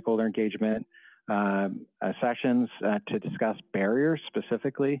of stakeholder engagement sessions to discuss barriers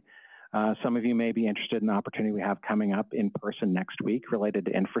specifically. Some of you may be interested in the opportunity we have coming up in person next week related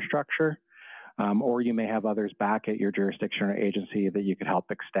to infrastructure, or you may have others back at your jurisdiction or agency that you could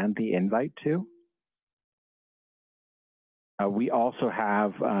help extend the invite to. We also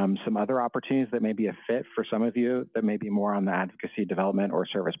have some other opportunities that may be a fit for some of you that may be more on the advocacy, development, or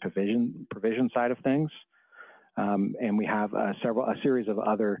service provision side of things. And we have a series of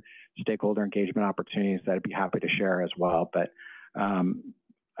other stakeholder engagement opportunities that I'd be happy to share as well. But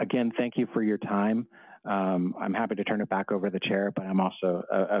again, thank you for your time. I'm happy to turn it back over to the chair, but I'm also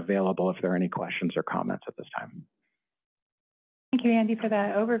available if there are any questions or comments at this time. Thank you, Andy, for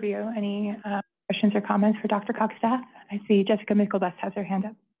that overview. Any questions or comments for DRCOG staff? I see Jessica Mickelbest has her hand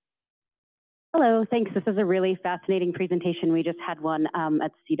up. Hello, thanks. This is a really fascinating presentation. We just had one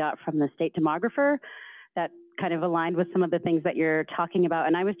at CDOT from the state demographer that kind of aligned with some of the things that you're talking about.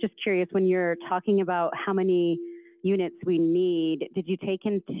 And I was just curious, when you're talking about how many units we need, did you take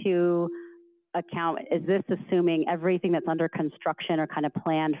into account, is this assuming everything that's under construction or kind of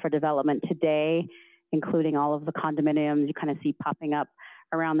planned for development today, including all of the condominiums you kind of see popping up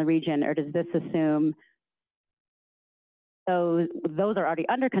around the region, or does this assume those are already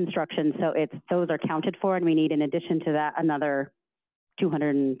under construction, so those are counted for, and we need, in addition to that, another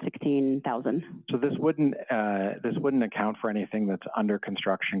 216,000? So this wouldn't account for anything that's under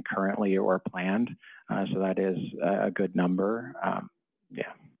construction currently or planned. So that is a good number. Yeah.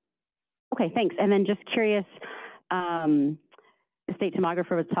 Okay, thanks. And then just curious, the state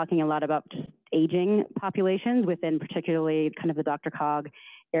demographer was talking a lot about just aging populations within particularly kind of the DRCOG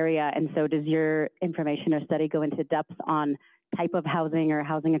area. And so does your information or study go into depth on type of housing or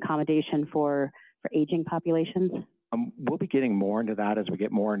housing accommodation for aging populations? We'll be getting more into that as we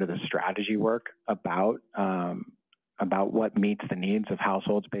get more into the strategy work about what meets the needs of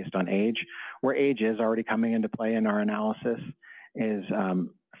households based on age. Where age is already coming into play in our analysis is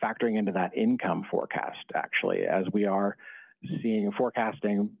factoring into that income forecast, actually, as we are seeing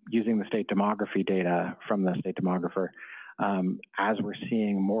forecasting using the state demography data from the state demographer. As we're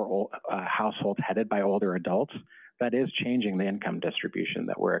seeing more households headed by older adults, that is changing the income distribution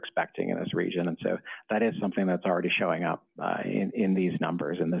that we're expecting in this region. And so that is something that's already showing up in these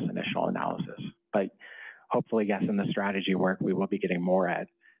numbers in this initial analysis. But hopefully, yes, in the strategy work, we will be getting more at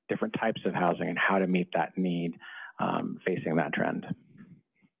different types of housing and how to meet that need facing that trend.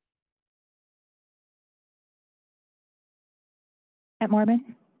 Matt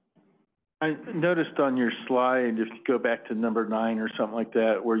Mormon? I noticed on your slide, if you go back to number 9 or something like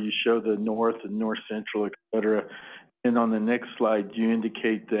that, where you show the north and north central, et cetera, and on the next slide, you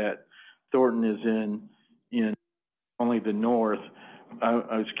indicate that Thornton is in only the north. I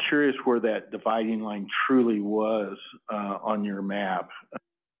was curious where that dividing line truly was on your map.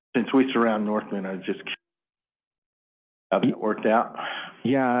 Since we surround Northland, I was just curious how that worked out.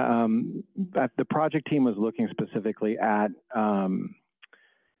 Yeah, the project team was looking specifically at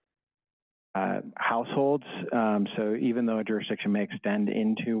households. So even though a jurisdiction may extend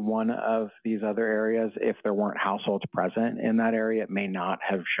into one of these other areas, if there weren't households present in that area, it may not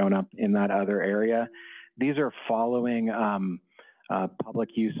have shown up in that other area. These are following public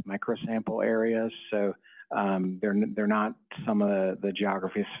use microsample areas. So they're not some of the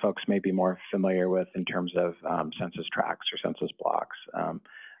geographies folks may be more familiar with in terms of census tracts or census blocks,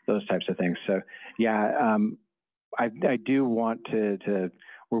 those types of things. So yeah, I do want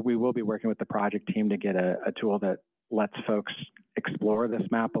we will be working with the project team to get a tool that lets folks explore this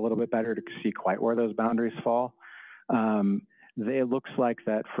map a little bit better to see quite where those boundaries fall. It looks like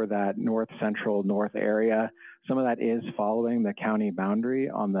that for that north central north area, some of that is following the county boundary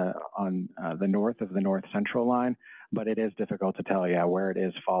on the north of the north central line, but it is difficult to tell, yeah, where it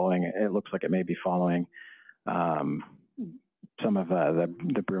is following. It looks like it may be following some of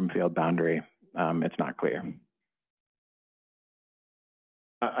the Broomfield boundary, it's not clear.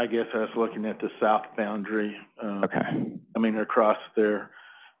 I guess I was looking at the south boundary. Okay. I mean, across there.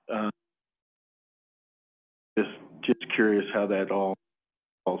 Just curious how that all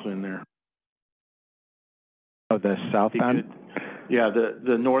falls in there. Oh, the south boundary? Yeah,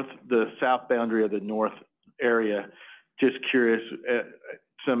 the south boundary of the north area. Just curious,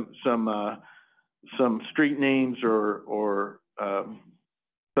 some street names or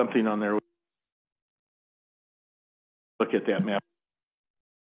something on there. Look at that map.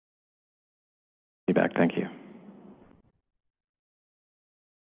 Back, thank you.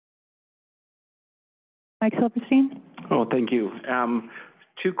 Mike Silverstein? Oh, thank you.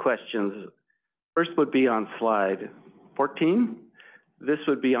 Two questions. First would be on slide 14. This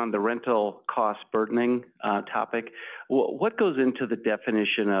would be on the rental cost burdening topic. What goes into the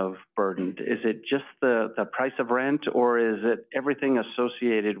definition of burdened? Is it just the price of rent, or is it everything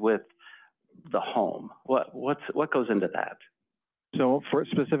associated with the home? What goes into that? So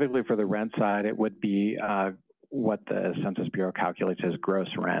specifically for the rent side, it would be what the Census Bureau calculates as gross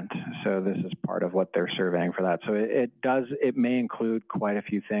rent. So this is part of what they're surveying for that. So it may include quite a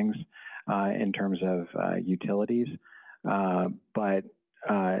few things in terms of utilities, but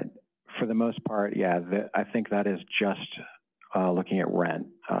for the most part, yeah, I think that is just looking at rent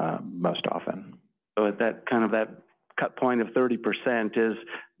most often. So at that kind of that cut point of 30% is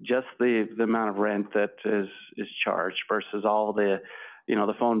just the amount of rent that is charged versus all the,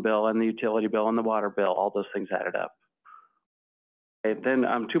 the phone bill and the utility bill and the water bill, all those things added up. Okay, then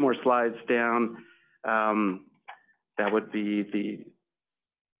two more slides down. That would be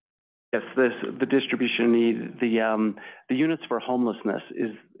the distribution need. The units for homelessness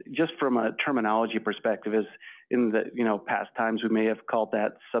is just from a terminology perspective is in the past times we may have called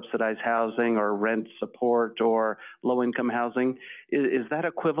that subsidized housing or rent support or low income housing. Is that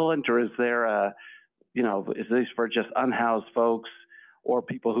equivalent, or is there is this for just unhoused folks or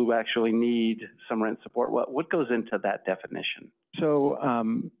people who actually need some rent support? What goes into that definition? So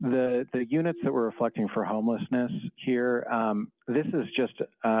the units that we're reflecting for homelessness here, this is just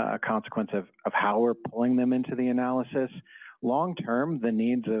a consequence of how we're pulling them into the analysis. Long term, the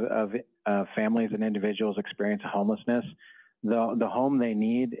needs of families and individuals experiencing homelessness, the home they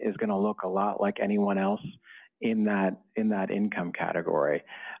need is going to look a lot like anyone else in that income category.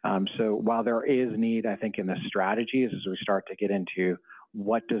 So while there is need, I think in the strategies as we start to get into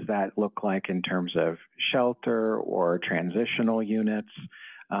what does that look like in terms of shelter or transitional units,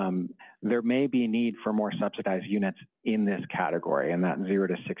 there may be need for more subsidized units in this category, in that 0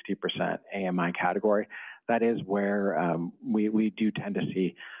 to 60% AMI category. That is where we do tend to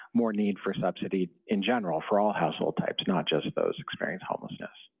see more need for subsidy in general for all household types, not just those experiencing homelessness.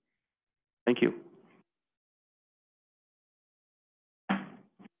 Thank you.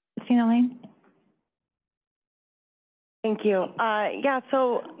 Christina Lane? Thank you. Yeah,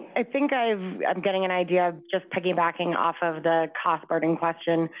 so I think I'm getting an idea of just piggybacking off of the cost burden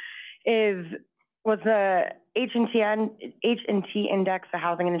question. Was the H&T index, the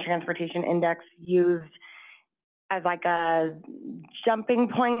Housing and Transportation Index, used as like a jumping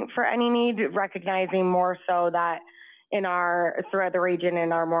point for any need, recognizing more so that throughout the region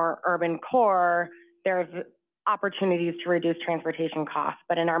in our more urban core, there's opportunities to reduce transportation costs,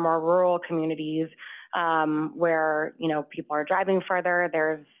 but in our more rural communities, where people are driving further,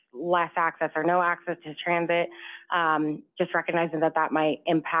 there's less access or no access to transit, just recognizing that might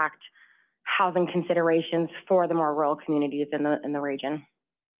impact housing considerations for the more rural communities in the region.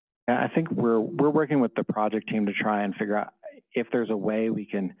 I think we're working with the project team to try and figure out if there's a way we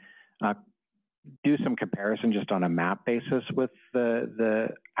can do some comparison just on a map basis with the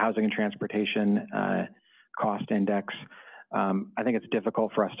housing and transportation cost index. I think it's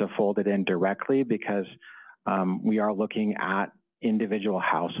difficult for us to fold it in directly because we are looking at individual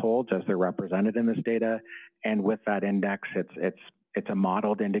households as they're represented in this data, and with that index, it's a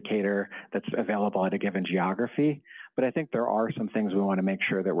modeled indicator that's available at a given geography. But I think there are some things we want to make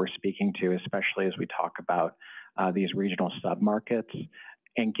sure that we're speaking to, especially as we talk about these regional submarkets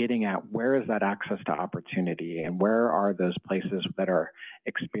and getting at where is that access to opportunity and where are those places that are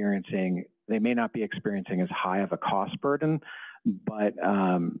experiencing, they may not be experiencing as high of a cost burden, but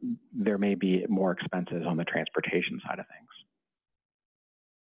there may be more expenses on the transportation side of things.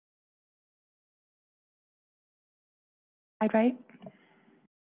 Right.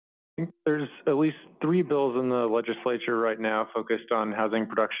 I think there's at least 3 bills in the legislature right now focused on housing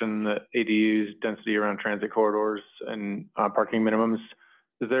production, the ADUs, density around transit corridors, and parking minimums.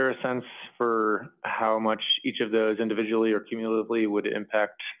 Is there a sense for how much each of those individually or cumulatively would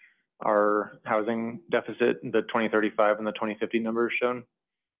impact our housing deficit, the 2035 and the 2050 numbers shown?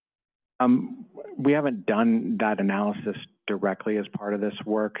 We haven't done that analysis directly as part of this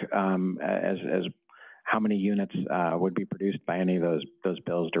work, as how many units would be produced by any of those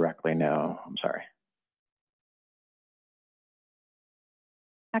bills directly. No, I'm sorry.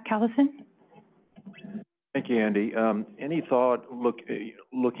 Matt Callison? Thank you, Andy. Any thought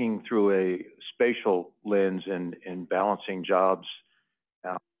looking through a spatial lens and balancing jobs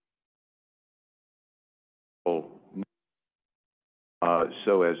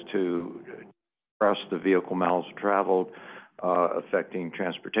so as to compress the vehicle miles traveled, affecting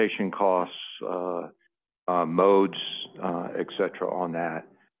transportation costs, modes, et cetera on that?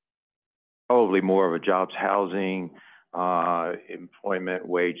 Probably more of a jobs, housing, employment,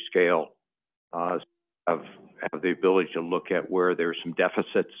 wage scale, have the ability to look at where there's some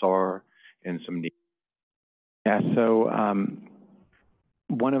deficits are and some needs. Yeah, so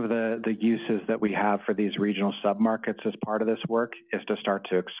one of the uses that we have for these regional submarkets as part of this work is to start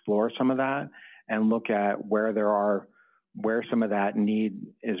to explore some of that and look at where some of that need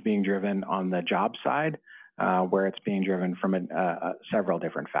is being driven on the job side, where it's being driven from several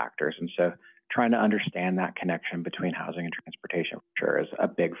different factors. And so trying to understand that connection between housing and transportation, for sure, is a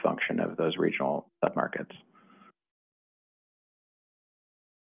big function of those regional submarkets.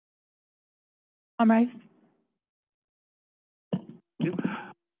 Rice?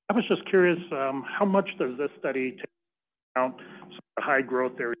 I was just curious, how much does this study take into account the high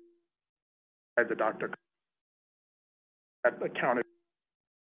growth areas by the DRCOG that accounted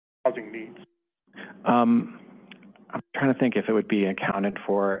for housing needs? I'm trying to think if it would be accounted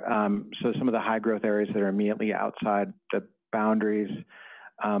for. So some of the high growth areas that are immediately outside the boundaries,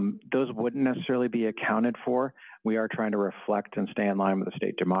 those wouldn't necessarily be accounted for. We are trying to reflect and stay in line with the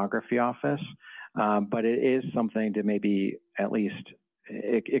state demography office, but it is something to maybe at least,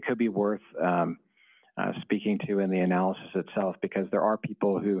 it could be worth speaking to in the analysis itself, because there are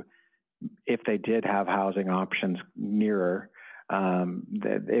people who, if they did have housing options nearer,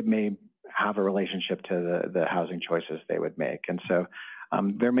 it may have a relationship to the housing choices they would make. And so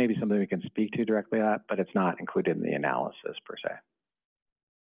there may be something we can speak to directly at, but it's not included in the analysis per se.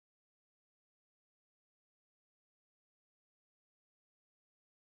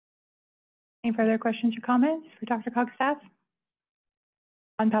 Any further questions or comments for DRCOG staff?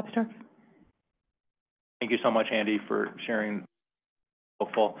 On Papsdorf. Thank you so much, Andy, for sharing.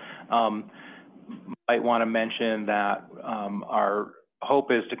 Helpful. Might want to mention that our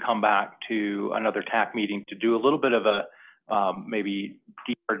hope is to come back to another TAC meeting to do a little bit of a maybe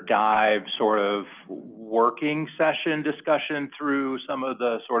deeper dive sort of working session discussion through some of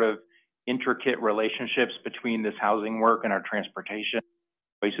the sort of intricate relationships between this housing work and our transportation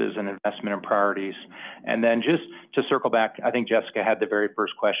choices and investment and priorities. And then just to circle back, I think Jessica had the very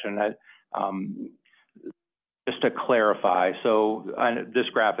first question. Just to clarify, so this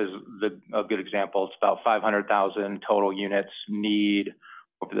graph is a good example. It's about 500,000 total units need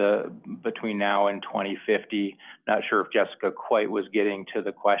between now and 2050. Not sure if Jessica quite was getting to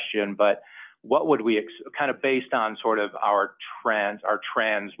the question, but what would we kind of based on sort of our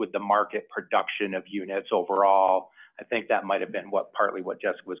trends with the market production of units overall? I think that might have been partly what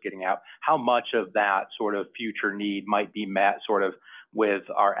Jessica was getting at. How much of that sort of future need might be met sort of with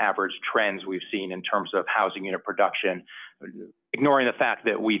our average trends we've seen in terms of housing unit production, ignoring the fact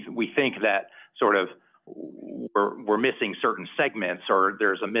that we think that sort of we're missing certain segments, or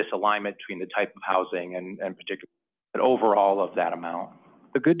there's a misalignment between the type of housing and particular, but overall of that amount.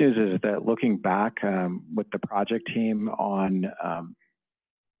 The good news is that looking back with the project team on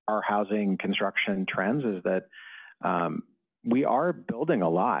our housing construction trends is that we are building a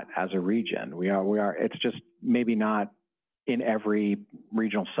lot as a region. We are. It's just maybe not in every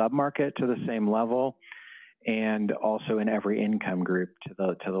regional submarket to the same level, and also in every income group to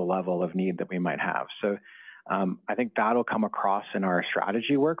the level of need that we might have. So I think that'll come across in our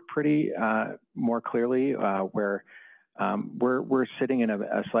strategy work pretty more clearly, where we're sitting in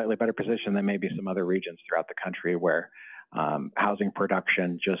a slightly better position than maybe some other regions throughout the country, where housing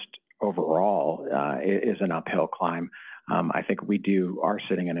production just overall is an uphill climb. I think we are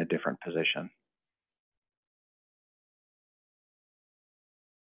sitting in a different position.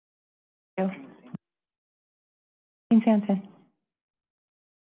 Sanson.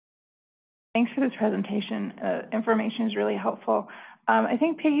 Thanks for this presentation. Information is really helpful. I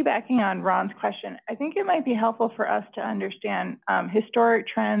think piggybacking on Ron's question, I think it might be helpful for us to understand historic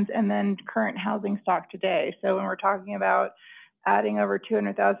trends and then current housing stock today. So when we're talking about adding over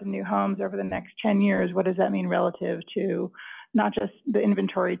 200,000 new homes over the next 10 years, what does that mean relative to not just the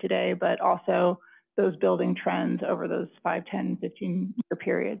inventory today, but also those building trends over those 5, 10, 15-year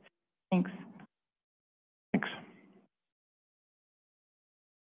periods? Thanks. Thanks.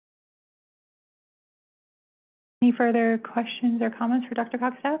 Any further questions or comments for Dr.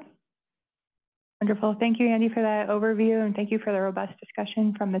 Cog staff? Wonderful. Thank you, Andy, for that overview, and thank you for the robust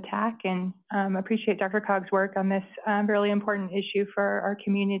discussion from the TAC, and appreciate Dr. Cog's work on this really important issue for our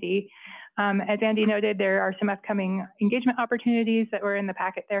community. As Andy noted, there are some upcoming engagement opportunities that were in the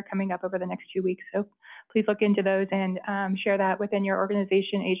packet there coming up over the next 2 weeks, so please look into those and share that within your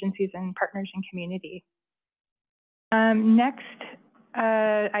organization, agencies, and partners and community. Next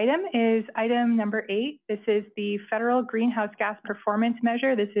item is item number 8. This is the Federal Greenhouse Gas Performance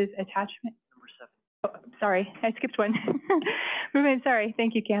Measure. This is attachment. Oh, sorry, I skipped one. Sorry,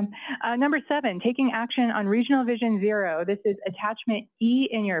 thank you, Cam. Number 7, taking action on Regional Vision Zero. This is attachment E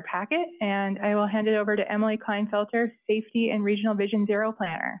in your packet, and I will hand it over to Emily Kleinfelter, Safety and Regional Vision Zero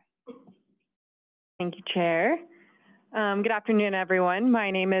Planner. Thank you, Chair. Good afternoon, everyone. My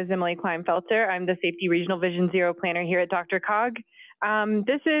name is Emily Kleinfelter. I'm the Safety Regional Vision Zero Planner here at DRCOG.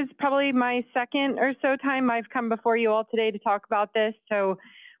 This is probably my second or so time I've come before you all today to talk about this, so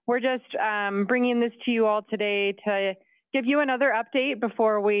we're just bringing this to you all today to give you another update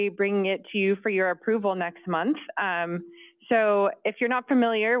before we bring it to you for your approval next month. So if you're not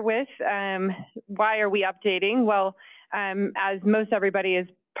familiar with why are we updating, well, as most everybody is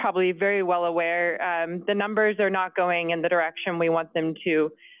probably very well aware, the numbers are not going in the direction we want them to.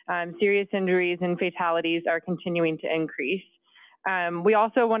 Serious injuries and fatalities are continuing to increase. We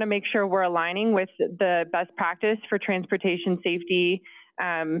also want to make sure we're aligning with the best practice for transportation safety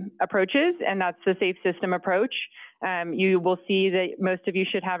approaches, and that's the safe system approach. You will see that most of you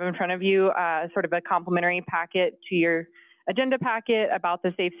should have in front of you sort of a complimentary packet to your agenda packet about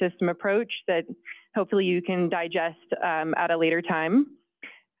the safe system approach that hopefully you can digest at a later time.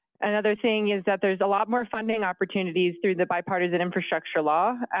 Another thing is that there's a lot more funding opportunities through the bipartisan infrastructure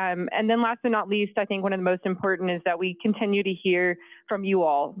law. And then last but not least, I think one of the most important is that we continue to hear from you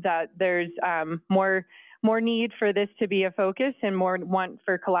all that there's more need for this to be a focus and more want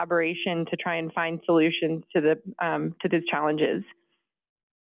for collaboration to try and find solutions to these challenges.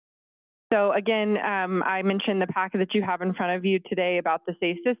 So again, I mentioned the packet that you have in front of you today about the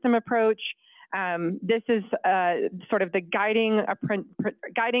safe system approach. This is sort of the guiding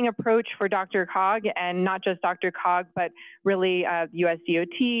approach for DRCOG, and not just DRCOG, but really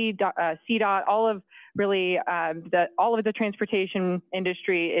USDOT, CDOT, all of the transportation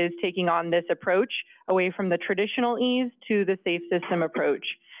industry is taking on this approach away from the traditional ease to the safe system approach.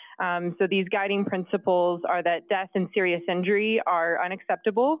 So these guiding principles are that death and serious injury are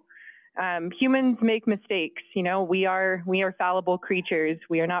unacceptable. Humans make mistakes. You know, we are fallible creatures.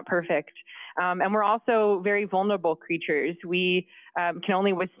 We are not perfect. And we're also very vulnerable creatures. We can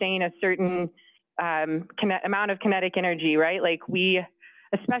only withstand a certain amount of kinetic energy, right? Like we,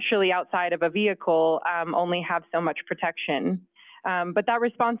 especially outside of a vehicle, only have so much protection. But that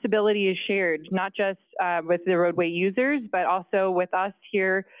responsibility is shared, not just with the roadway users, but also with us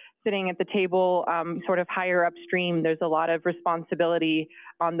here sitting at the table sort of higher upstream. There's a lot of responsibility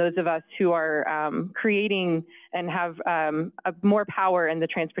on those of us who are creating and have more power in the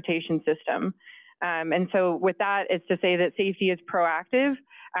transportation system. And so with that, it's to say that safety is proactive.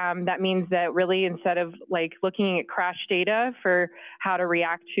 That means that really instead of like looking at crash data for how to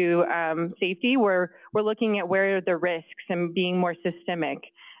react to safety, we're looking at where are the risks and being more systemic.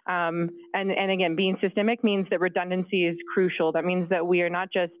 And again, being systemic means that redundancy is crucial. That means that we are not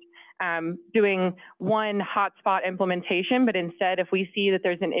just doing one hotspot implementation, but instead, if we see that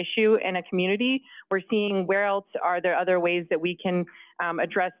there's an issue in a community, we're seeing where else are there other ways that we can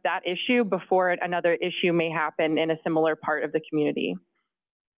address that issue before another issue may happen in a similar part of the community.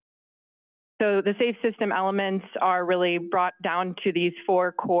 So the safe system elements are really brought down to these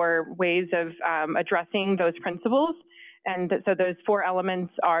 4 core ways of addressing those principles. And so those 4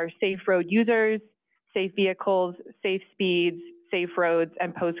 elements are safe road users, safe vehicles, safe speeds, safe roads,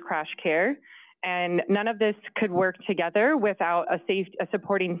 and post-crash care. And none of this could work together without a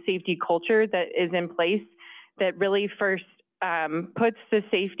supporting safety culture that is in place that really first puts the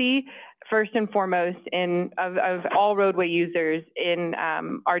safety first and foremost of all roadway users in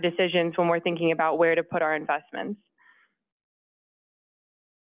our decisions when we're thinking about where to put our investments.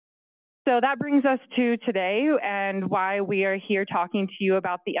 So that brings us to today and why we are here talking to you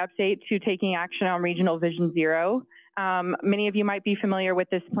about the update to taking action on Regional Vision Zero. Many of you might be familiar with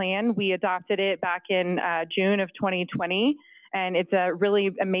this plan. We adopted it back in June of 2020, And it's a really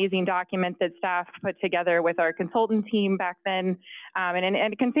amazing document that staff put together with our consultant team back then. And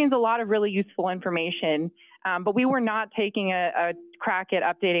it contains a lot of really useful information. But we were not taking a crack at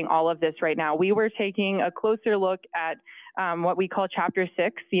updating all of this right now. We were taking a closer look at what we call Chapter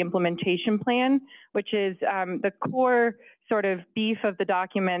 6, the implementation plan, which is the core sort of beef of the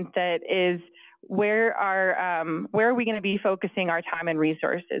document that is where are we going to be focusing our time and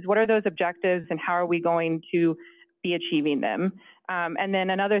resources? What are those objectives and how are we going to be achieving them? And then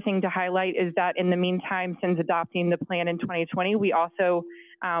another thing to highlight is that in the meantime, since adopting the plan in 2020, we also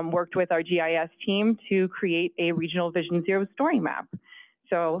worked with our GIS team to create a Regional Vision Zero story map.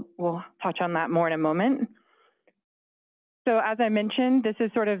 So we'll touch on that more in a moment. So as I mentioned, this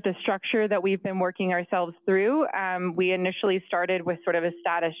is sort of the structure that we've been working ourselves through. We initially started with sort of a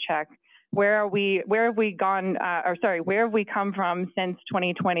status check. Where have we come from since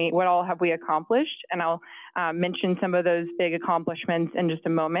 2020? What all have we accomplished? And I'll mention some of those big accomplishments in just a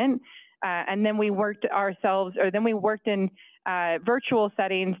moment. And then we worked in virtual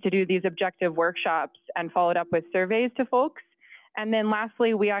settings to do these objective workshops and followed up with surveys to folks. And then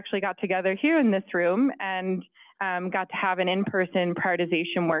lastly, we actually got together here in this room and got to have an in-person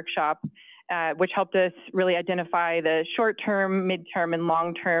prioritization workshop, which helped us really identify the short-term, mid-term, and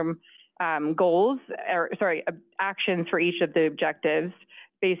long-term actions for each of the objectives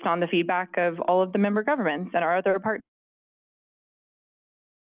based on the feedback of all of the member governments and our other partners.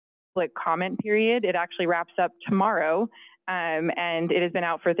 Comment period, it actually wraps up tomorrow, and it has been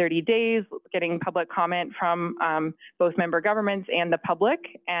out for 30 days, getting public comment from both member governments and the public.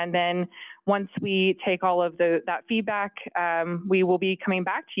 And then once we take all of that feedback, we will be coming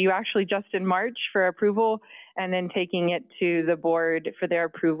back to you actually just in March for approval, and then taking it to the board for their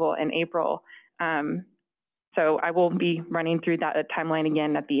approval in April. So I will be running through that timeline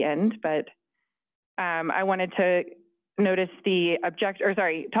again at the end, but I wanted to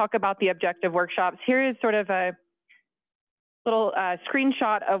talk about the objective workshops. Here is sort of a little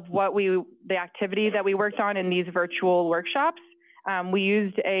screenshot of the activity that we worked on in these virtual workshops. We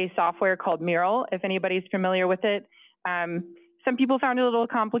used a software called Mural, if anybody's familiar with it. Some people found it a little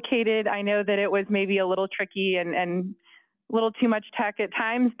complicated. I know that it was maybe a little tricky and a little too much tech at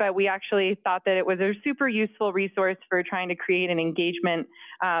times, but we actually thought that it was a super useful resource for trying to create an engagement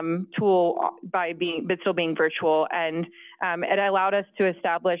tool but still being virtual. And it allowed us to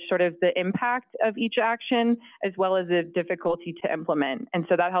establish sort of the impact of each action as well as the difficulty to implement. And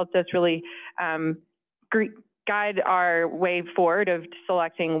so that helped us really guide our way forward of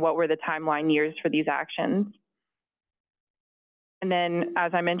selecting what were the timeline years for these actions. And then,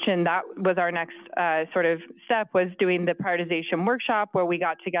 as I mentioned, that was our next sort of step, was doing the prioritization workshop, where we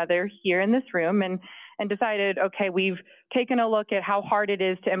got together here in this room and decided, okay, we've taken a look at how hard it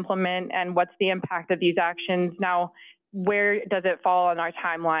is to implement and what's the impact of these actions. Now, where does it fall on our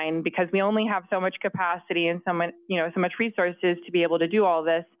timeline? Because we only have so much capacity and so much resources to be able to do all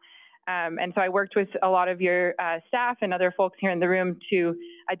this. And so I worked with a lot of your staff and other folks here in the room to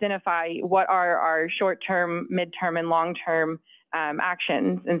identify what are our short-term, mid-term, and long-term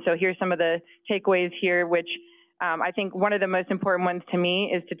actions. And so here's some of the takeaways here, which I think one of the most important ones to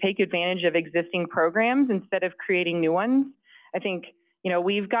me is to take advantage of existing programs instead of creating new ones. I think,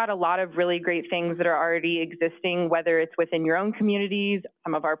 we've got a lot of really great things that are already existing, whether it's within your own communities,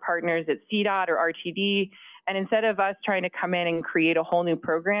 some of our partners at CDOT or RTD. And instead of us trying to come in and create a whole new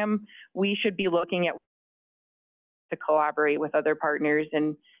program, we should be looking at to collaborate with other partners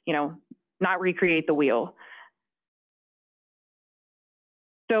and, not recreate the wheel.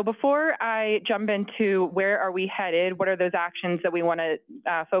 So before I jump into where are we headed, what are those actions that we want to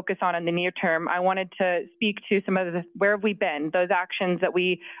focus on in the near term, I wanted to speak to some of where have we been, those actions that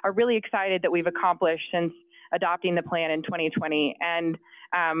we are really excited that we've accomplished since adopting the plan in 2020. And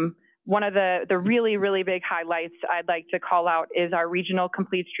one of the really, really big highlights I'd like to call out is our Regional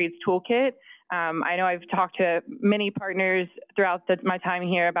Complete Streets Toolkit. I know I've talked to many partners throughout my time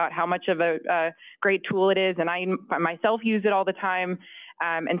here about how much of a great tool it is, and I myself use it all the time.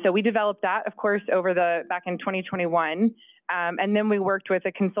 And so we developed that, of course, back in 2021. And then we worked with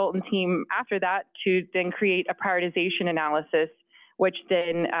a consultant team after that to then create a prioritization analysis, which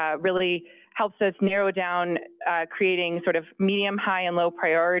then really helps us narrow down creating sort of medium, high, and low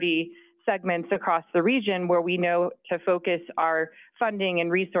priority segments across the region where we know to focus our funding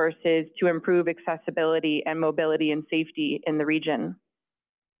and resources to improve accessibility and mobility and safety in the region.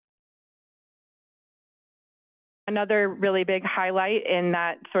 Another really big highlight in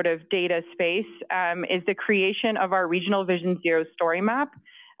that sort of data space is the creation of our Regional Vision Zero story map.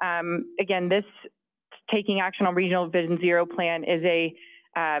 Again, this taking action on Regional Vision Zero plan is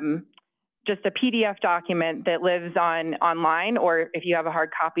just a PDF document that lives online, or if you have a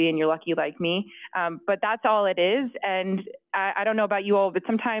hard copy and you're lucky like me. But that's all it is. And I don't know about you all, but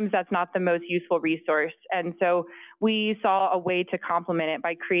sometimes that's not the most useful resource. And so we saw a way to complement it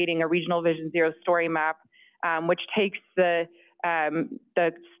by creating a Regional Vision Zero story map, which takes the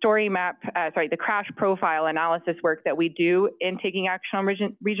story map, the crash profile analysis work that we do in taking action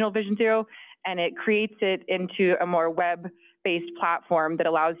on Regional Vision Zero, and it creates it into a more web-based platform that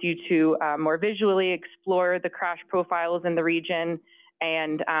allows you to more visually explore the crash profiles in the region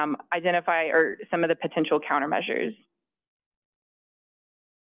and identify some of the potential countermeasures.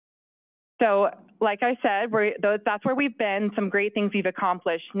 So, like I said, that's where we've been, some great things we've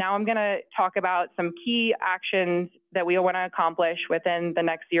accomplished. Now I'm gonna talk about some key actions that we wanna accomplish within the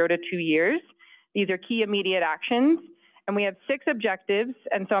next 0 to 2 years. These are key immediate actions, and we have 6 objectives,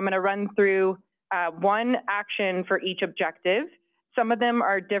 and so I'm gonna run through one action for each objective. Some of them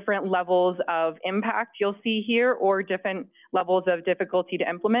are different levels of impact you'll see here, or different levels of difficulty to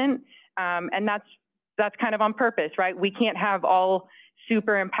implement, and that's kind of on purpose, right? We can't have all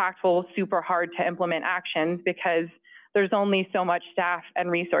super impactful, super hard to implement actions because there's only so much staff and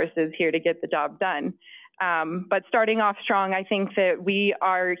resources here to get the job done. But starting off strong, I think that we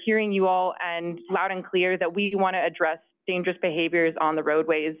are hearing you all and loud and clear that we want to address dangerous behaviors on the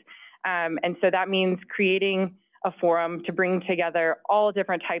roadways. And so that means creating a forum to bring together all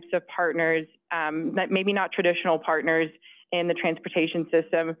different types of partners, maybe not traditional partners in the transportation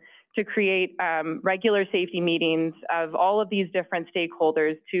system, to create regular safety meetings of all of these different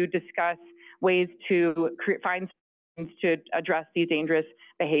stakeholders to discuss ways to find solutions to address these dangerous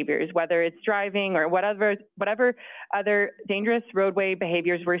behaviors, whether it's driving or whatever other dangerous roadway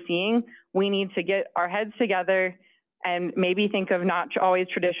behaviors we're seeing. We need to get our heads together and maybe think of not always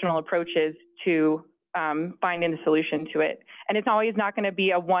traditional approaches to finding a solution to it. And it's always not going to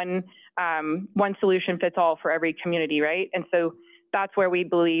be a one solution fits all for every community, right? And so that's where we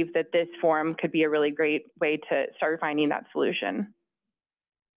believe that this forum could be a really great way to start finding that solution.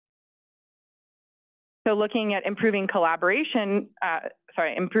 So looking at improving collaboration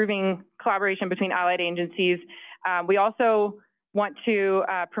between allied agencies, we also want to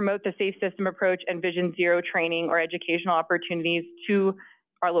promote the safe system approach and Vision Zero training or educational opportunities to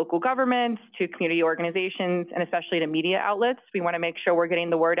our local governments, to community organizations, and especially to media outlets. We want to make sure we're getting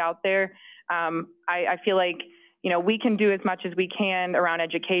the word out there. I feel like, you know, we can do as much as we can around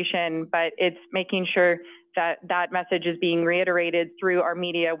education, but it's making sure that that message is being reiterated through our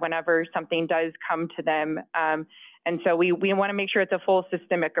media whenever something does come to them. And so we want to make sure it's a full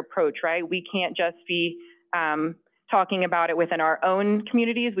systemic approach, right? We can't just be talking about it within our own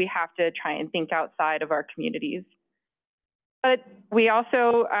communities. We have to try and think outside of our communities. But we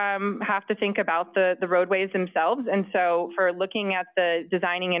also have to think about the roadways themselves. And so for looking at the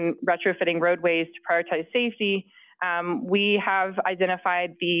designing and retrofitting roadways to prioritize safety, we have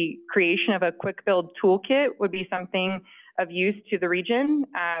identified the creation of a quick build toolkit would be something of use to the region,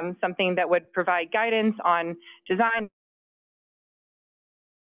 something that would provide guidance on design,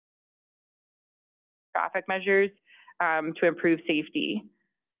 traffic measures to improve safety.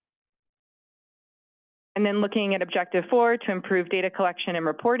 And then looking at Objective 4 to improve data collection and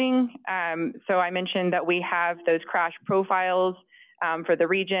reporting. So I mentioned that we have those crash profiles for the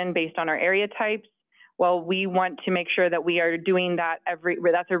region based on our area types. Well, we want to make sure that we are doing that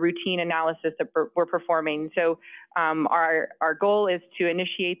that's a routine analysis that we're performing. So our goal is to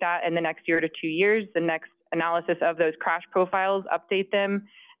initiate that in the next 0 to 2 years, the next analysis of those crash profiles, update them,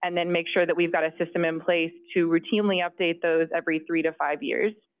 and then make sure that we've got a system in place to routinely update those every 3 to 5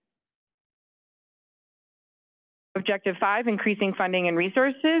 years. Objective 5, increasing funding and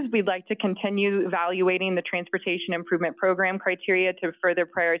resources. We'd like to continue evaluating the Transportation Improvement Program criteria to further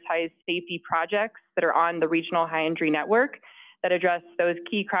prioritize safety projects that are on the regional high injury network that address those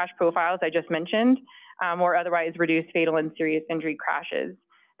key crash profiles I just mentioned, or otherwise reduce fatal and serious injury crashes.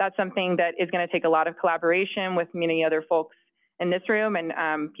 That's something that is going to take a lot of collaboration with many other folks in this room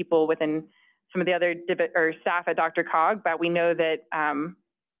and people within some of the other staff at DRCOG, but we know that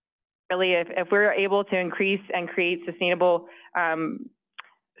really, if we're able to increase and create sustainable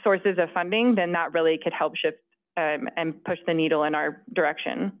sources of funding, then that really could help shift and push the needle in our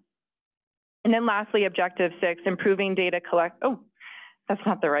direction. And then lastly, Objective 6, improving data that's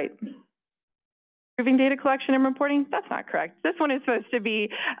not the right. Improving data collection and reporting, that's not correct. This one is supposed to be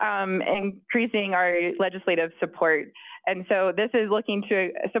increasing our legislative support. And so this is looking to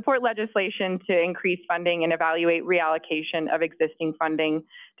support legislation to increase funding and evaluate reallocation of existing funding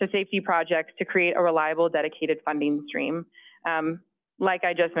to safety projects to create a reliable, dedicated funding stream. Like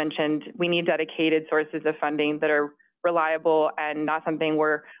I just mentioned, we need dedicated sources of funding that are reliable and not something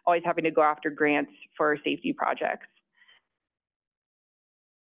we're always having to go after grants for safety projects.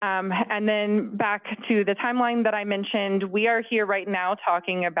 And then back to the timeline that I mentioned, we are here right now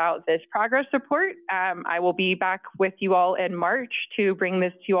talking about this progress report. I will be back with you all in March to bring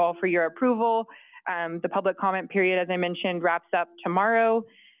this to you all for your approval. The public comment period, as I mentioned, wraps up tomorrow.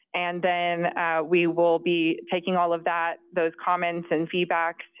 And then we will be taking all of those comments and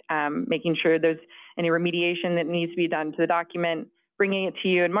feedbacks, making sure there's any remediation that needs to be done to the document, bringing it to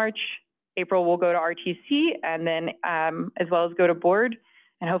you in March. April will go to RTC and then as well as go to board.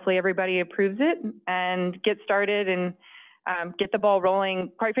 And hopefully everybody approves it and get started and get the ball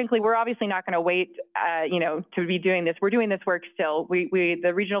rolling. Quite frankly, we're obviously not going to wait, to be doing this. We're doing this work still.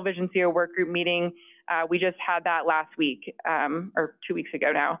 The Regional Vision Zero work group meeting, we just had that last week, or 2 weeks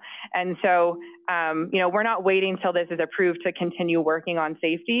ago now. And so, we're not waiting till this is approved to continue working on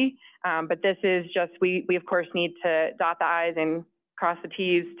safety. But this is just, we of course need to dot the I's and cross the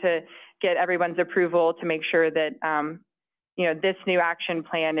T's to get everyone's approval to make sure that, this new action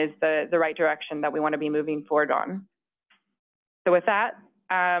plan is the right direction that we want to be moving forward on. So with that,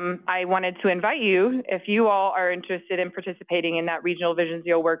 I wanted to invite you, if you all are interested in participating in that Regional Vision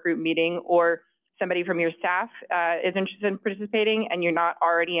Zero work group meeting, or somebody from your staff is interested in participating and you're not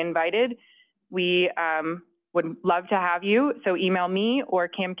already invited, we would love to have you. So email me or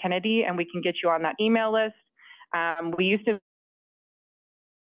Cam Kennedy and we can get you on that email list. We used to,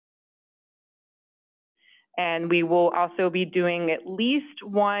 and we will also be doing at least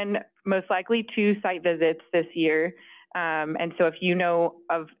one, most likely 2 site visits this year. And so if you know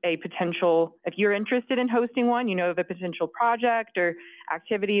of a potential, if you're interested in hosting one, of a potential project or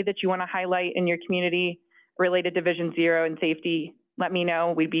activity that you want to highlight in your community related to Vision Zero and safety, let me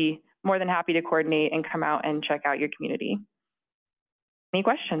know. We'd be more than happy to coordinate and come out and check out your community. Any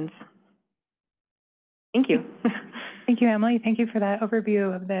questions? Thank you. Thank you, Emily. Thank you for that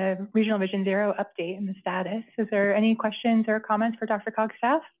overview of the Regional Vision Zero update and the status. Is there any questions or comments for DRCOG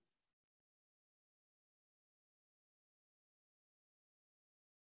staff?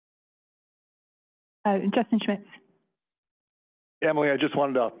 Justin Schmitz. Emily, I just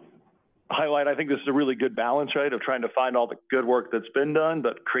wanted to highlight, I think this is a really good balance, right, of trying to find all the good work that's been done,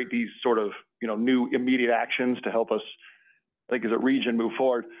 but create these sort of, new immediate actions to help us, I think, as a region move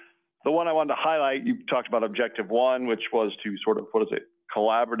forward. The one I wanted to highlight, you talked about objective 1, which was to sort of,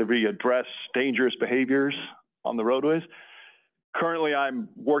 collaboratively address dangerous behaviors on the roadways. Currently, I'm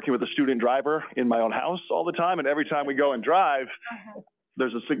working with a student driver in my own house all the time, and every time we go and drive,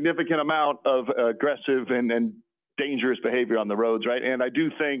 there's a significant amount of aggressive and dangerous behavior on the roads, right? And I do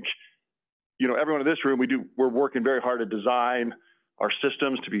think, everyone in this room, we're working very hard to design our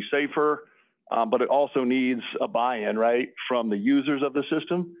systems to be safer, but it also needs a buy-in, right, from the users of the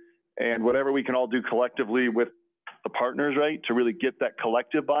system. And whatever we can all do collectively with the partners, right, to really get that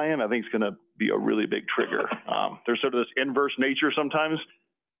collective buy-in, I think is going to be a really big trigger. There's sort of this inverse nature sometimes.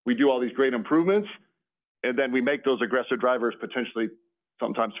 We do all these great improvements, and then we make those aggressive drivers potentially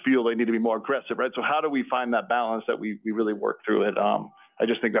sometimes feel they need to be more aggressive, right? So how do we find that balance that we really work through it? I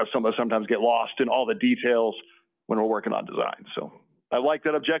just think that some of us sometimes get lost in all the details when we're working on design. So I like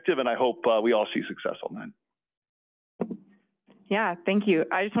that objective, and I hope we all see success on that. Yeah, thank you.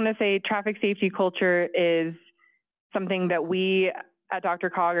 I just want to say traffic safety culture is something that we at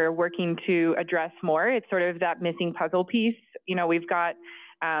DRCOG are working to address more. It's sort of that missing puzzle piece. We've got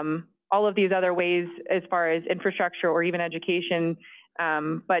all of these other ways as far as infrastructure or even education,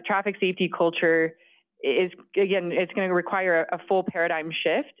 but traffic safety culture is, again, it's going to require a full paradigm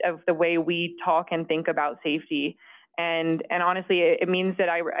shift of the way we talk and think about safety. And honestly, it means that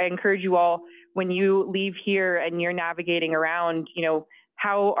I encourage you all, when you leave here and you're navigating around,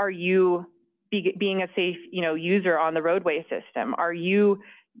 how are you being a safe, user on the roadway system? Are you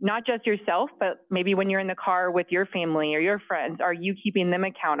not just yourself, but maybe when you're in the car with your family or your friends, are you keeping them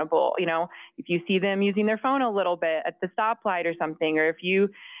accountable? If you see them using their phone a little bit at the stoplight or something, or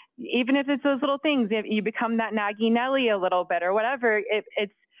even if it's those little things, if you become that naggy Nelly a little bit or whatever,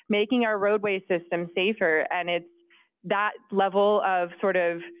 it's making our roadway system safer. And it's that level of sort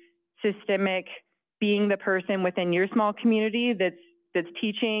of systemic, being the person within your small community that's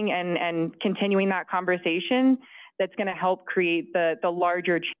teaching and continuing that conversation that's going to help create the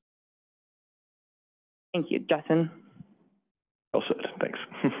larger change. Thank you, Justin. Well said. Thanks.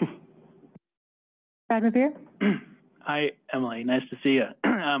 Brad Revere. Hi, Emily. Nice to see you.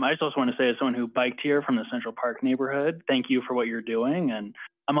 I just also want to say, as someone who biked here from the Central Park neighborhood, thank you for what you're doing. And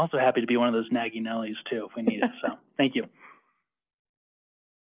I'm also happy to be one of those naggy Nellies, too, if we need it. So thank you.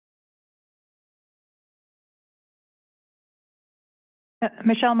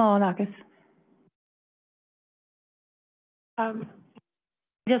 Michelle Malinakis.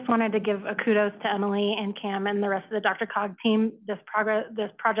 Just wanted to give a kudos to Emily and Cam and the rest of the DRCOG team. This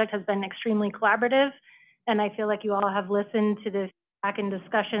project has been extremely collaborative, and I feel like you all have listened to the feedback and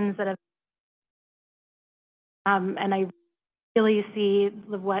discussions that have, and I really see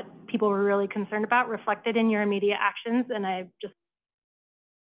what people were really concerned about reflected in your immediate actions, and I just...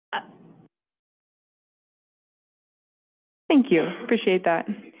 Thank you, appreciate that.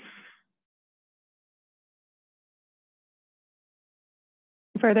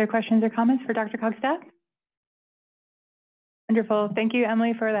 Further questions or comments for DRCOG staff? Wonderful. Thank you,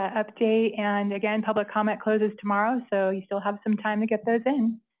 Emily, for that update. And again, public comment closes tomorrow, so you still have some time to get those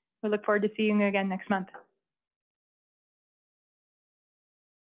in. We look forward to seeing you again next month.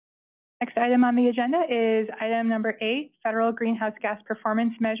 Next item on the agenda is item number 8, federal greenhouse gas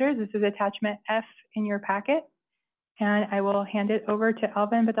performance measures. This is attachment F in your packet. And I will hand it over to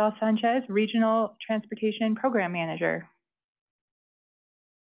Alvin Badal Sanchez, Regional Transportation Program Manager.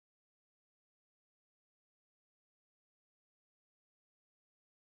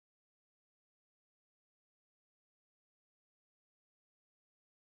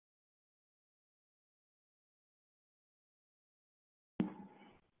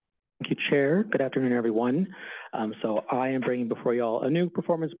 Thank you, Chair. Good afternoon, everyone. So I am bringing before you all a new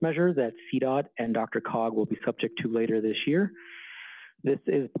performance measure that CDOT and DRCOG will be subject to later this year. This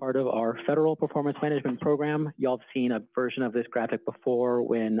is part of our federal performance management program. Y'all have seen a version of this graphic before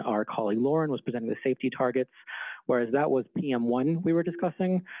when our colleague Lauren was presenting the safety targets, whereas that was PM1 we were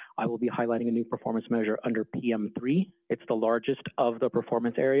discussing. I will be highlighting a new performance measure under PM3. It's the largest of the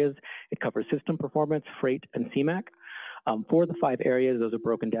performance areas. It covers system performance, freight, and CMAQ. For the 5 areas, those are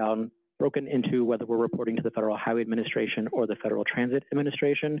broken into whether we're reporting to the Federal Highway Administration or the Federal Transit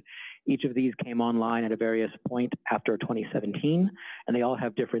Administration. Each of these came online at a various point after 2017, and they all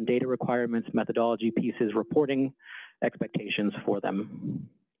have different data requirements, methodology pieces, reporting expectations for them.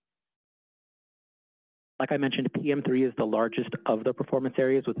 Like I mentioned, PM3 is the largest of the performance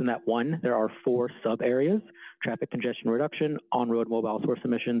areas. Within that one, there are 4 sub-areas: traffic congestion reduction, on-road mobile source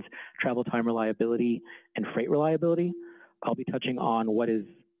emissions, travel time reliability, and freight reliability. I'll be touching on what is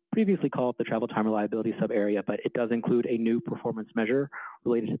previously called the travel time reliability sub-area, but it does include a new performance measure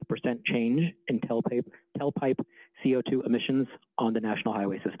related to the percent change in tailpipe CO2 emissions on the national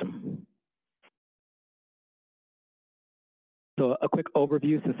highway system. So a quick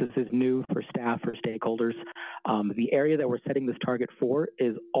overview, since this is new for staff, for stakeholders. The area that we're setting this target for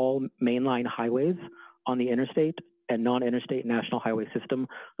is all mainline highways on the interstate and non-interstate national highway system.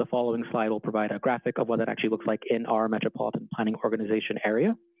 The following slide will provide a graphic of what that actually looks like in our Metropolitan Planning Organization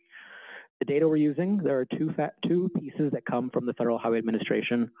area. The data we're using, there are two pieces that come from the Federal Highway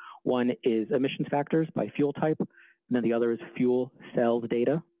Administration. One is emissions factors by fuel type, and then the other is fuel cells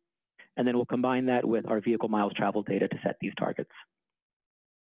data. And then we'll combine that with our vehicle miles traveled data to set these targets.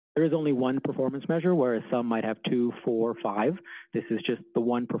 There is only one performance measure, whereas some might have 2, 4, 5. This is just the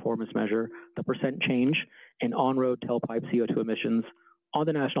one performance measure, the percent change in on-road tailpipe CO2 emissions on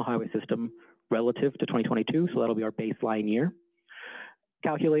the national highway system relative to 2022, so that'll be our baseline year.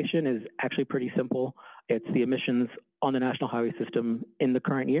 Calculation is actually pretty simple. It's the emissions on the national highway system in the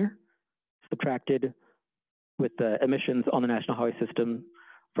current year, subtracted with the emissions on the national highway system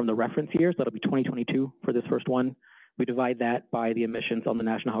from the reference years. That'll be 2022 for this first one. We divide that by the emissions on the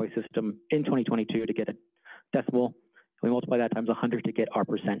national highway system in 2022 to get a decimal. We multiply that times 100 to get our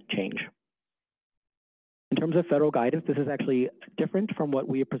percent change. In terms of federal guidance, this is actually different from what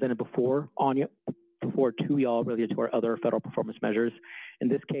we have presented before to y'all related to our other federal performance measures. In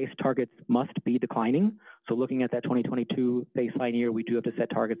this case, targets must be declining. So looking at that 2022 baseline year, we do have to set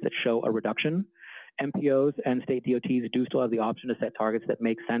targets that show a reduction. MPOs and state DOTs do still have the option to set targets that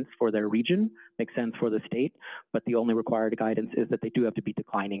make sense for their region, make sense for the state, but the only required guidance is that they do have to be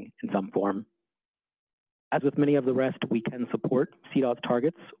declining in some form. As with many of the rest, we can support CDOT's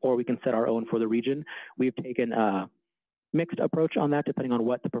targets, or we can set our own for the region. We've taken a mixed approach on that, depending on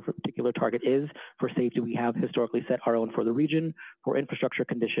what the particular target is. For safety, we have historically set our own for the region. For infrastructure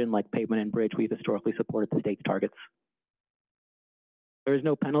condition, like pavement and bridge, we've historically supported the state's targets. There is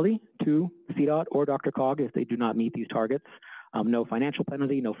no penalty to CDOT or DRCOG if they do not meet these targets. No financial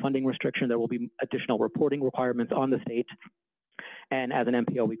penalty, no funding restriction. There will be additional reporting requirements on the state. And as an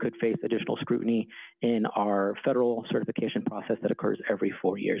MPO, we could face additional scrutiny in our federal certification process that occurs every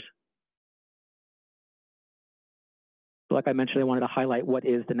 4 years. So like I mentioned, I wanted to highlight what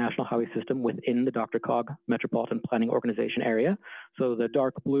is the national highway system within the DRCOG Metropolitan Planning Organization area. So the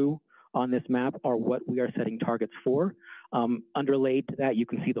dark blue on this map are what we are setting targets for. Underlaid to that, you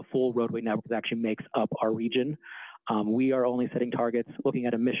can see the full roadway network that actually makes up our region. We are only setting targets looking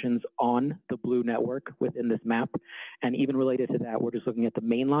at emissions on the blue network within this map. And even related to that, we're just looking at the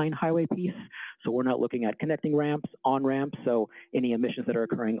mainline highway piece. So we're not looking at connecting ramps, on ramps. So any emissions that are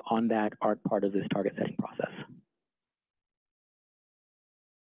occurring on that aren't part of this target setting process.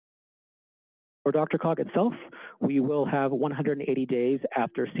 For DRCOG itself, we will have 180 days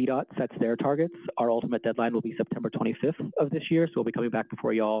after CDOT sets their targets. Our ultimate deadline will be September 25th of this year, so we'll be coming back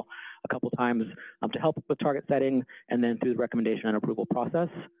before y'all a couple times to help with target setting and then through the recommendation and approval process.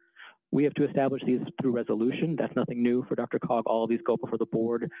 We have to establish these through resolution. That's nothing new for DRCOG. All of these go before the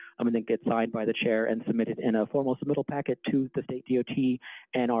board and then get signed by the chair and submitted in a formal submittal packet to the state DOT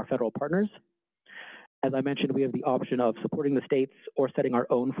and our federal partners. As I mentioned, we have the option of supporting the states or setting our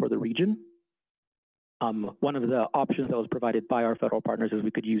own for the region. One of the options that was provided by our federal partners is we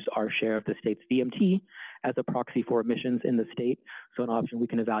could use our share of the state's VMT as a proxy for emissions in the state. So an option we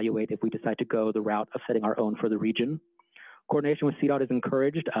can evaluate if we decide to go the route of setting our own for the region. Coordination with CDOT is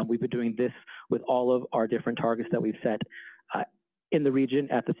encouraged. We've been doing this with all of our different targets that we've set in the region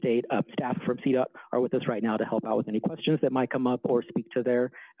at the state. Staff from CDOT are with us right now to help out with any questions that might come up or speak to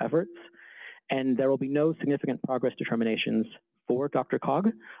their efforts. And there will be no significant progress determinations for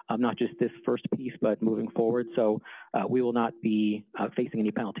DRCOG, not just this first piece, but moving forward. So we will not be facing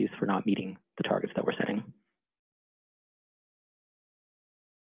any penalties for not meeting the targets that we're setting.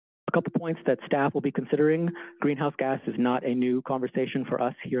 A couple points that staff will be considering. Greenhouse gas is not a new conversation for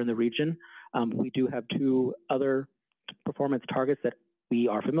us here in the region. We do have two other performance targets that we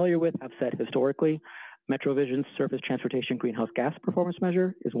are familiar with, have set historically. MetroVision's Surface Transportation Greenhouse Gas Performance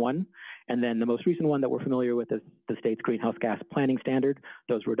Measure is one. And then the most recent one that we're familiar with is the state's Greenhouse Gas Planning Standard,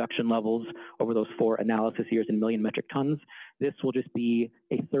 those reduction levels over those 4 analysis years in million metric tons. This will just be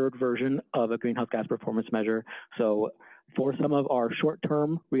a third version of a greenhouse gas performance measure. So for some of our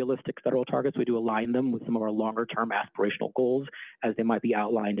short-term realistic federal targets, we do align them with some of our longer-term aspirational goals as they might be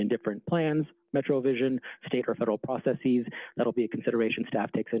outlined in different plans, MetroVision, state or federal processes. That'll be a consideration staff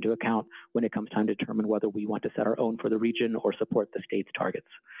takes into account when it comes time to determine whether we want to set our own for the region or support the state's targets.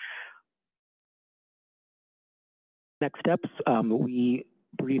 Next steps, we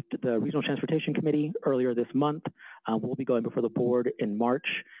briefed the Regional Transportation Committee earlier this month. We'll be going before the board in March.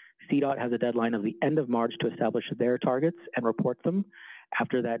 CDOT has a deadline of the end of March to establish their targets and report them.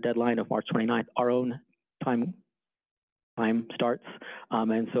 After that deadline of March 29th, our own time starts.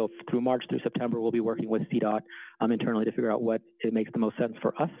 And so through March through September, we'll be working with CDOT internally to figure out what it makes the most sense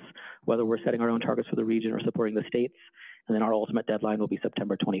for us, whether we're setting our own targets for the region or supporting the states. And then our ultimate deadline will be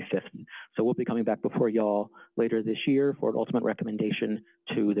September 25th. So we'll be coming back before y'all later this year for an ultimate recommendation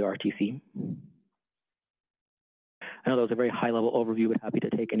to the RTC. I know that was a very high-level overview, but happy to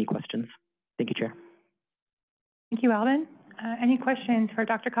take any questions. Thank you, Chair. Thank you, Alvin. Any questions for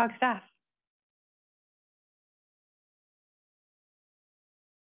DRCOG staff?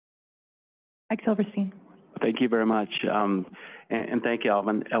 Mike Silverstein. Thank you very much, and thank you,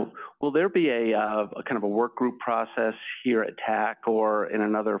 Alvin. Will there be a kind of a work group process here at TAC or in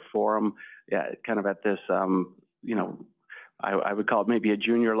another forum, kind of at this, you know, I would call it maybe a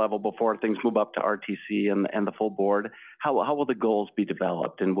junior level before things move up to RTC and the full board? How will the goals be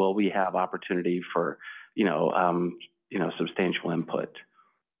developed, and will we have opportunity for, substantial input?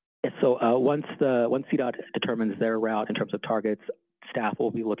 Yes, so once CDOT determines their route in terms of targets, staff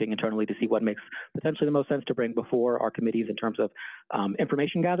will be looking internally to see what makes potentially the most sense to bring before our committees in terms of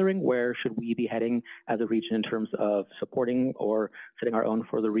information gathering. Where should we be heading as a region in terms of supporting or setting our own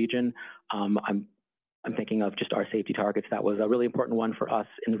for the region? I'm thinking of just our safety targets. That was a really important one for us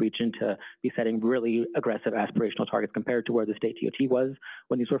in the region to be setting really aggressive aspirational targets compared to where the state DOT was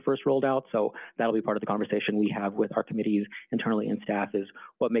when these were first rolled out. So that'll be part of the conversation we have with our committees internally and staff is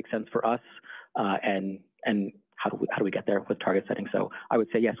what makes sense for us and how do we get there with target setting. So I would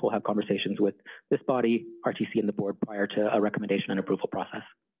say, yes, we'll have conversations with this body, RTC, and the board prior to a recommendation and approval process.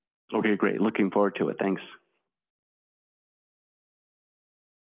 Okay, great. Looking forward to it. Thanks.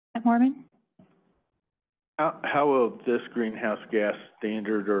 Matt Mormon. How will this greenhouse gas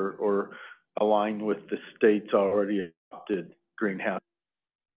standard or align with the state's already adopted greenhouse?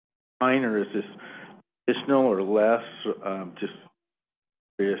 Or is this additional or less? Just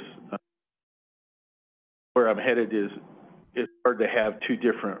curious. Where I'm headed is it's hard to have two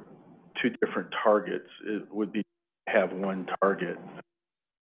different targets. It would be to have one target.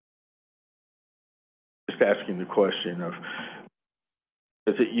 Just asking the question of,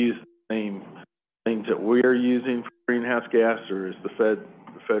 does it use the same things that we're using for greenhouse gas, or is the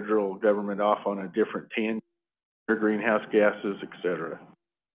federal government off on a different tangent for greenhouse gases, et cetera?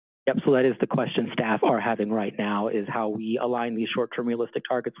 Yep, so that is the question staff are having right now, is how we align these short-term realistic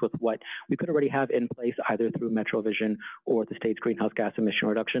targets with what we could already have in place either through MetroVision or the state's greenhouse gas emission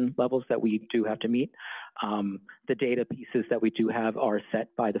reduction levels that we do have to meet. The data pieces that we do have are set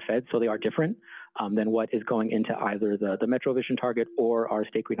by the feds, so they are different than what is going into either the MetroVision target or our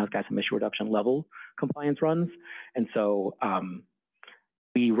state greenhouse gas emission reduction level compliance runs. And so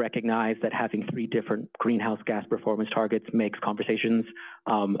we recognize that having 3 different greenhouse gas performance targets makes conversations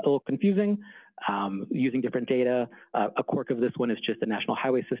a little confusing. Using different data, a quirk of this one is just the national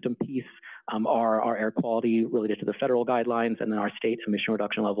highway system piece. Our air quality related to the federal guidelines, and then our state emission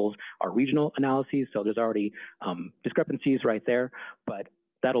reduction levels are regional analyses. So there's already discrepancies right there, but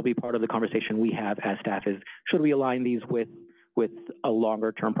that'll be part of the conversation we have as staff is, should we align these with a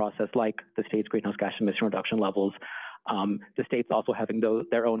longer term process like the state's greenhouse gas emission reduction levels? The state's also having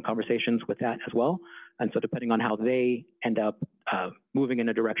their own conversations with that as well. And so depending on how they end up moving in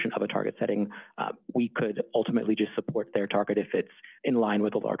a direction of a target setting, we could ultimately just support their target if it's in line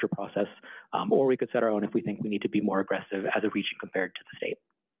with a larger process, or we could set our own if we think we need to be more aggressive as a region compared to the state.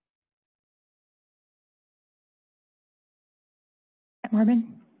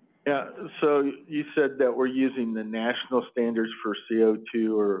 Morgan? Yeah, so you said that we're using the national standards for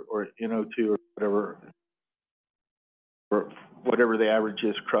CO2 or NO2 or whatever the average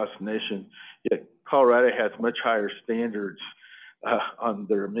is across the nation. Yet Colorado has much higher standards on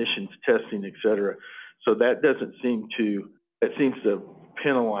their emissions testing, et cetera. So that seems to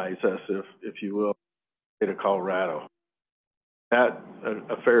penalize us, if you will, in Colorado. Is that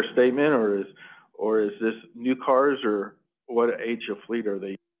a fair statement, or is this new cars, or what age of fleet are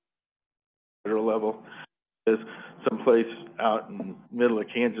they? Federal level, is someplace out in the middle of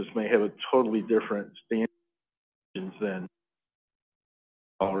Kansas may have a totally different standards than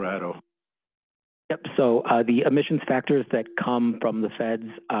Colorado. Yep, so the emissions factors that come from the feds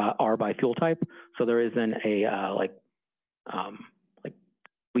are by fuel type. So there isn't a like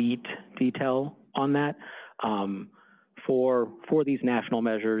fleet detail on that. For these national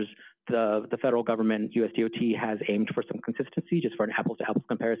measures, the federal government, USDOT, has aimed for some consistency, just for an apples-to-apples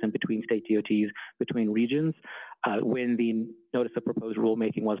comparison between state DOTs, between regions. When the notice of proposed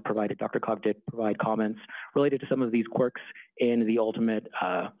rulemaking was provided, DRCOG did provide comments related to some of these quirks in the ultimate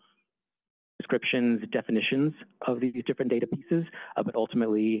descriptions, definitions of these different data pieces, but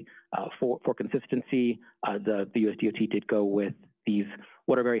ultimately, for consistency, the USDOT did go with these,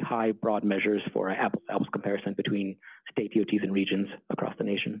 what are very high, broad measures for an apples-to-apples comparison between state DOTs and regions across the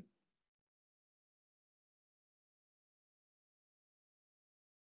nation.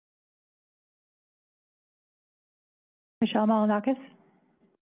 Michelle Malinakis?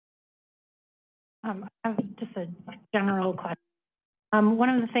 I have just a general question. One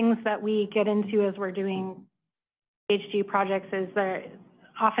of the things that we get into as we're doing GHG projects is that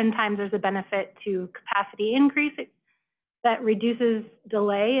oftentimes there's a benefit to capacity increase that reduces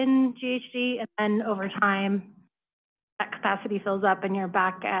delay in GHG, and then over time, that capacity fills up and you're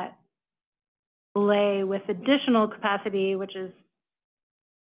back at delay with additional capacity, which is,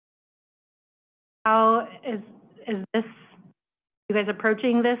 how is this, you guys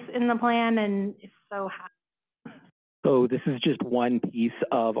approaching this in the plan, and if so, how? So this is just one piece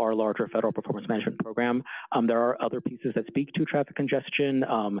of our larger federal performance management program. There are other pieces that speak to traffic congestion,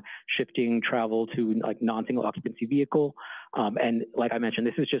 shifting travel to like non-single occupancy vehicle. And like I mentioned,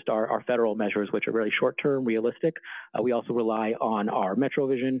 this is just our federal measures, which are really short-term, realistic. We also rely on our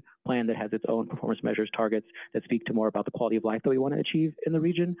MetroVision plan that has its own performance measures targets that speak to more about the quality of life that we want to achieve in the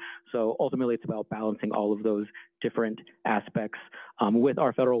region. So ultimately, it's about balancing all of those different aspects. With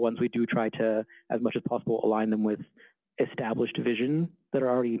our federal ones, we do try to, as much as possible, align them with established vision that are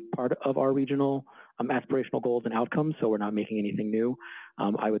already part of our regional aspirational goals and outcomes, so we're not making anything new.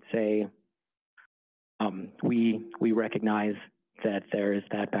 I would say we recognize that there is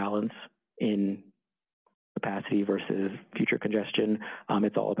that balance in capacity versus future congestion.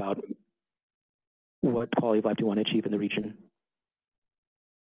 It's all about what quality of life do you want to achieve in the region.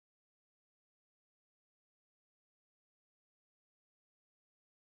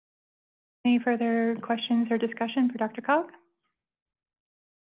 Any further questions or discussion for Dr. Cog?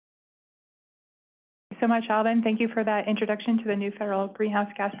 Thank you so much, Alvin. Thank you for that introduction to the new federal greenhouse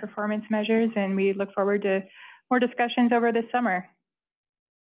gas performance measures, and we look forward to more discussions over this summer.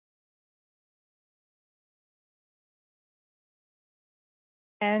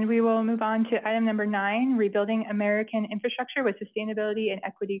 And we will move on to item number 9, Rebuilding American Infrastructure with Sustainability and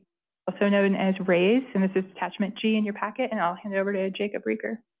Equity, also known as RAISE. And this is attachment G in your packet, and I'll hand it over to Jacob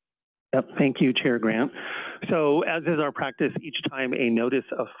Rieker. Yep, thank you, Chair Grant. So as is our practice, each time a notice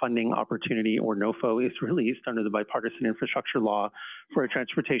of funding opportunity or NOFO is released under the bipartisan infrastructure law for a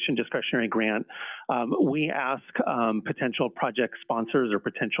transportation discretionary grant, we ask potential project sponsors or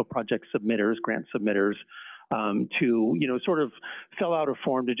potential project submitters, grant submitters, to, sort of fill out a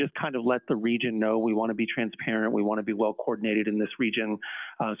form to just kind of let the region know we want to be transparent, we want to be well coordinated in this region.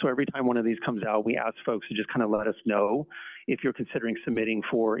 So every time one of these comes out, we ask folks to just kind of let us know if you're considering submitting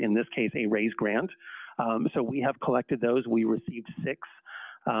for, in this case, a RAISE grant. So we have collected those. We received six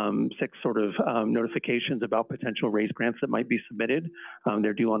sort of notifications about potential RAISE grants that might be submitted.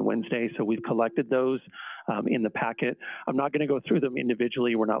 They're due on Wednesday, so we've collected those in the packet. I'm not going to go through them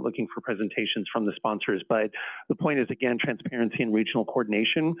individually. We're not looking for presentations from the sponsors, but the point is, again, transparency and regional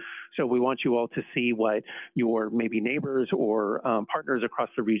coordination. So we want you all to see what your maybe neighbors or partners across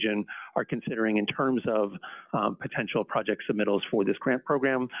the region are considering in terms of potential project submittals for this grant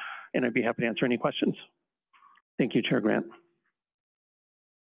program, and I'd be happy to answer any questions. Thank you, Chair Grant.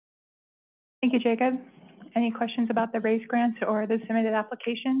 Thank you, Jacob. Any questions about the RAISE grants or the submitted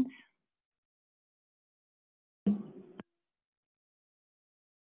applications?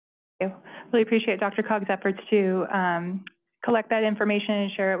 Really appreciate DRCOG's efforts to collect that information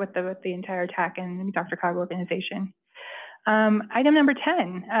and share it with the entire TAC and DRCOG organization. Item number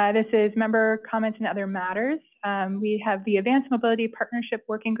 10, this is member comments and other matters. We have the Advanced Mobility Partnership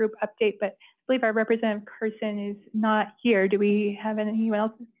Working Group update, but I believe our representative Carson is not here. Do we have anyone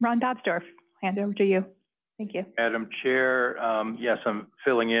else? Ron Dobsdorf, hand over to you. Thank you. Madam Chair, yes, I'm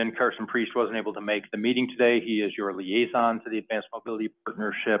filling in. Carson Priest wasn't able to make the meeting today. He is your liaison to the Advanced Mobility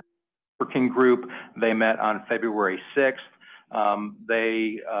Partnership Working Group. They met on February 6th.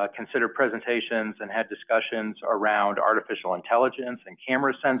 They considered presentations and had discussions around artificial intelligence and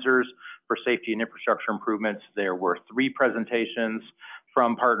camera sensors for safety and infrastructure improvements. There were 3 presentations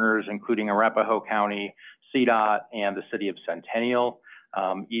from partners, including Arapahoe County, CDOT, and the City of Centennial.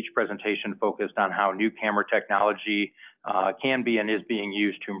 Each presentation focused on how new camera technology can be and is being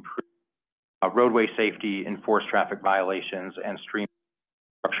used to improve roadway safety, enforce traffic violations, and streamline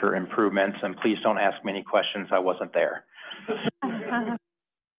infrastructure improvements. And please don't ask me any questions. I wasn't there.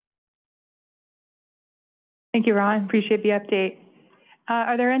 Thank you, Ron. Appreciate the update.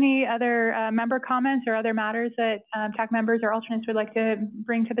 Are there any other member comments or other matters that TAC members or alternates would like to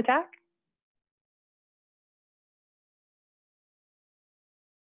bring to the TAC?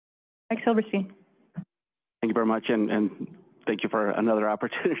 Mike Silverstein. Thank you very much, and thank you for another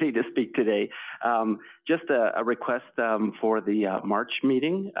opportunity to speak today. Just a request for the March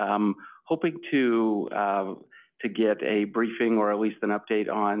meeting. Hoping to get a briefing or at least an update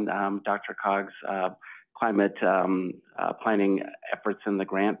on DRCOG's climate planning efforts in the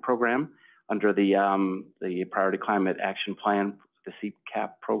grant program under the Priority Climate Action Plan, the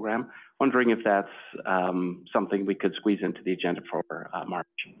CCAP program. Wondering if that's something we could squeeze into the agenda for March.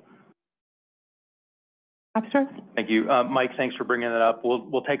 Thank you. Mike, thanks for bringing that up.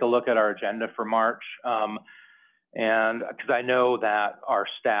 We'll take a look at our agenda for March. And because I know that our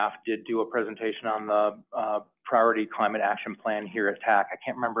staff did do a presentation on the Priority Climate Action Plan here at TAC. I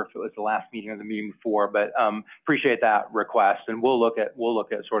can't remember if it was the last meeting or the meeting before, but appreciate that request. And we'll look at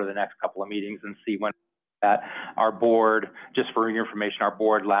sort of the next couple of meetings and see when that our board, just for your information, our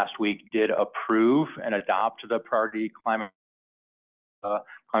board last week did approve and adopt the Priority Climate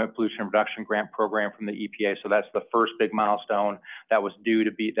Pollution Reduction Grant Program from the EPA. So that's the first big milestone that was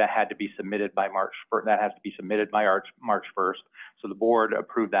that had to be submitted by March 1st. That has to be submitted by March 1st. So the board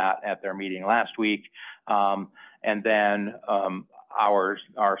approved that at their meeting last week. And then our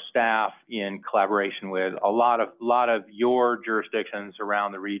staff, in collaboration with a lot of your jurisdictions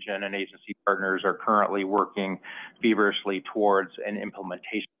around the region and agency partners, are currently working feverishly towards an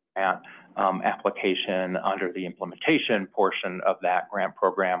implementation grant application under the implementation portion of that grant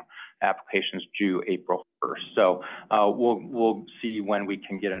program. Applications due April 1st. So we'll see when we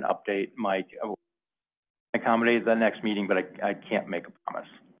can get an update, Mike. Accommodate the next meeting, but I can't make a promise.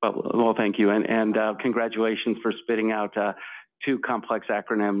 Well, thank you, and congratulations for spitting out 2 complex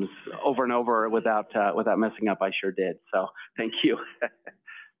acronyms over and over without messing up. I sure did. So thank you.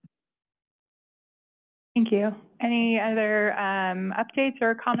 Thank you. Any other updates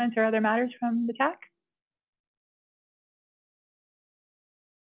or comments or other matters from the TAC?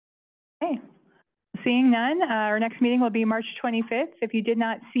 Okay. Seeing none, our next meeting will be March 25th. If you did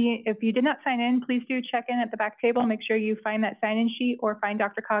not sign in, please do check in at the back table. Make sure you find that sign-in sheet or find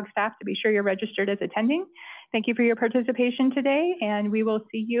DRCOG staff to be sure you're registered as attending. Thank you for your participation today, and we will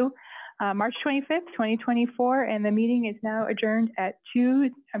see you March 25th, 2024, and the meeting is now adjourned at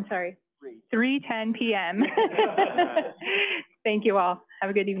 3:10 p.m. Thank you all. Have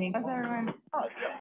a good evening. How's everyone? Oh,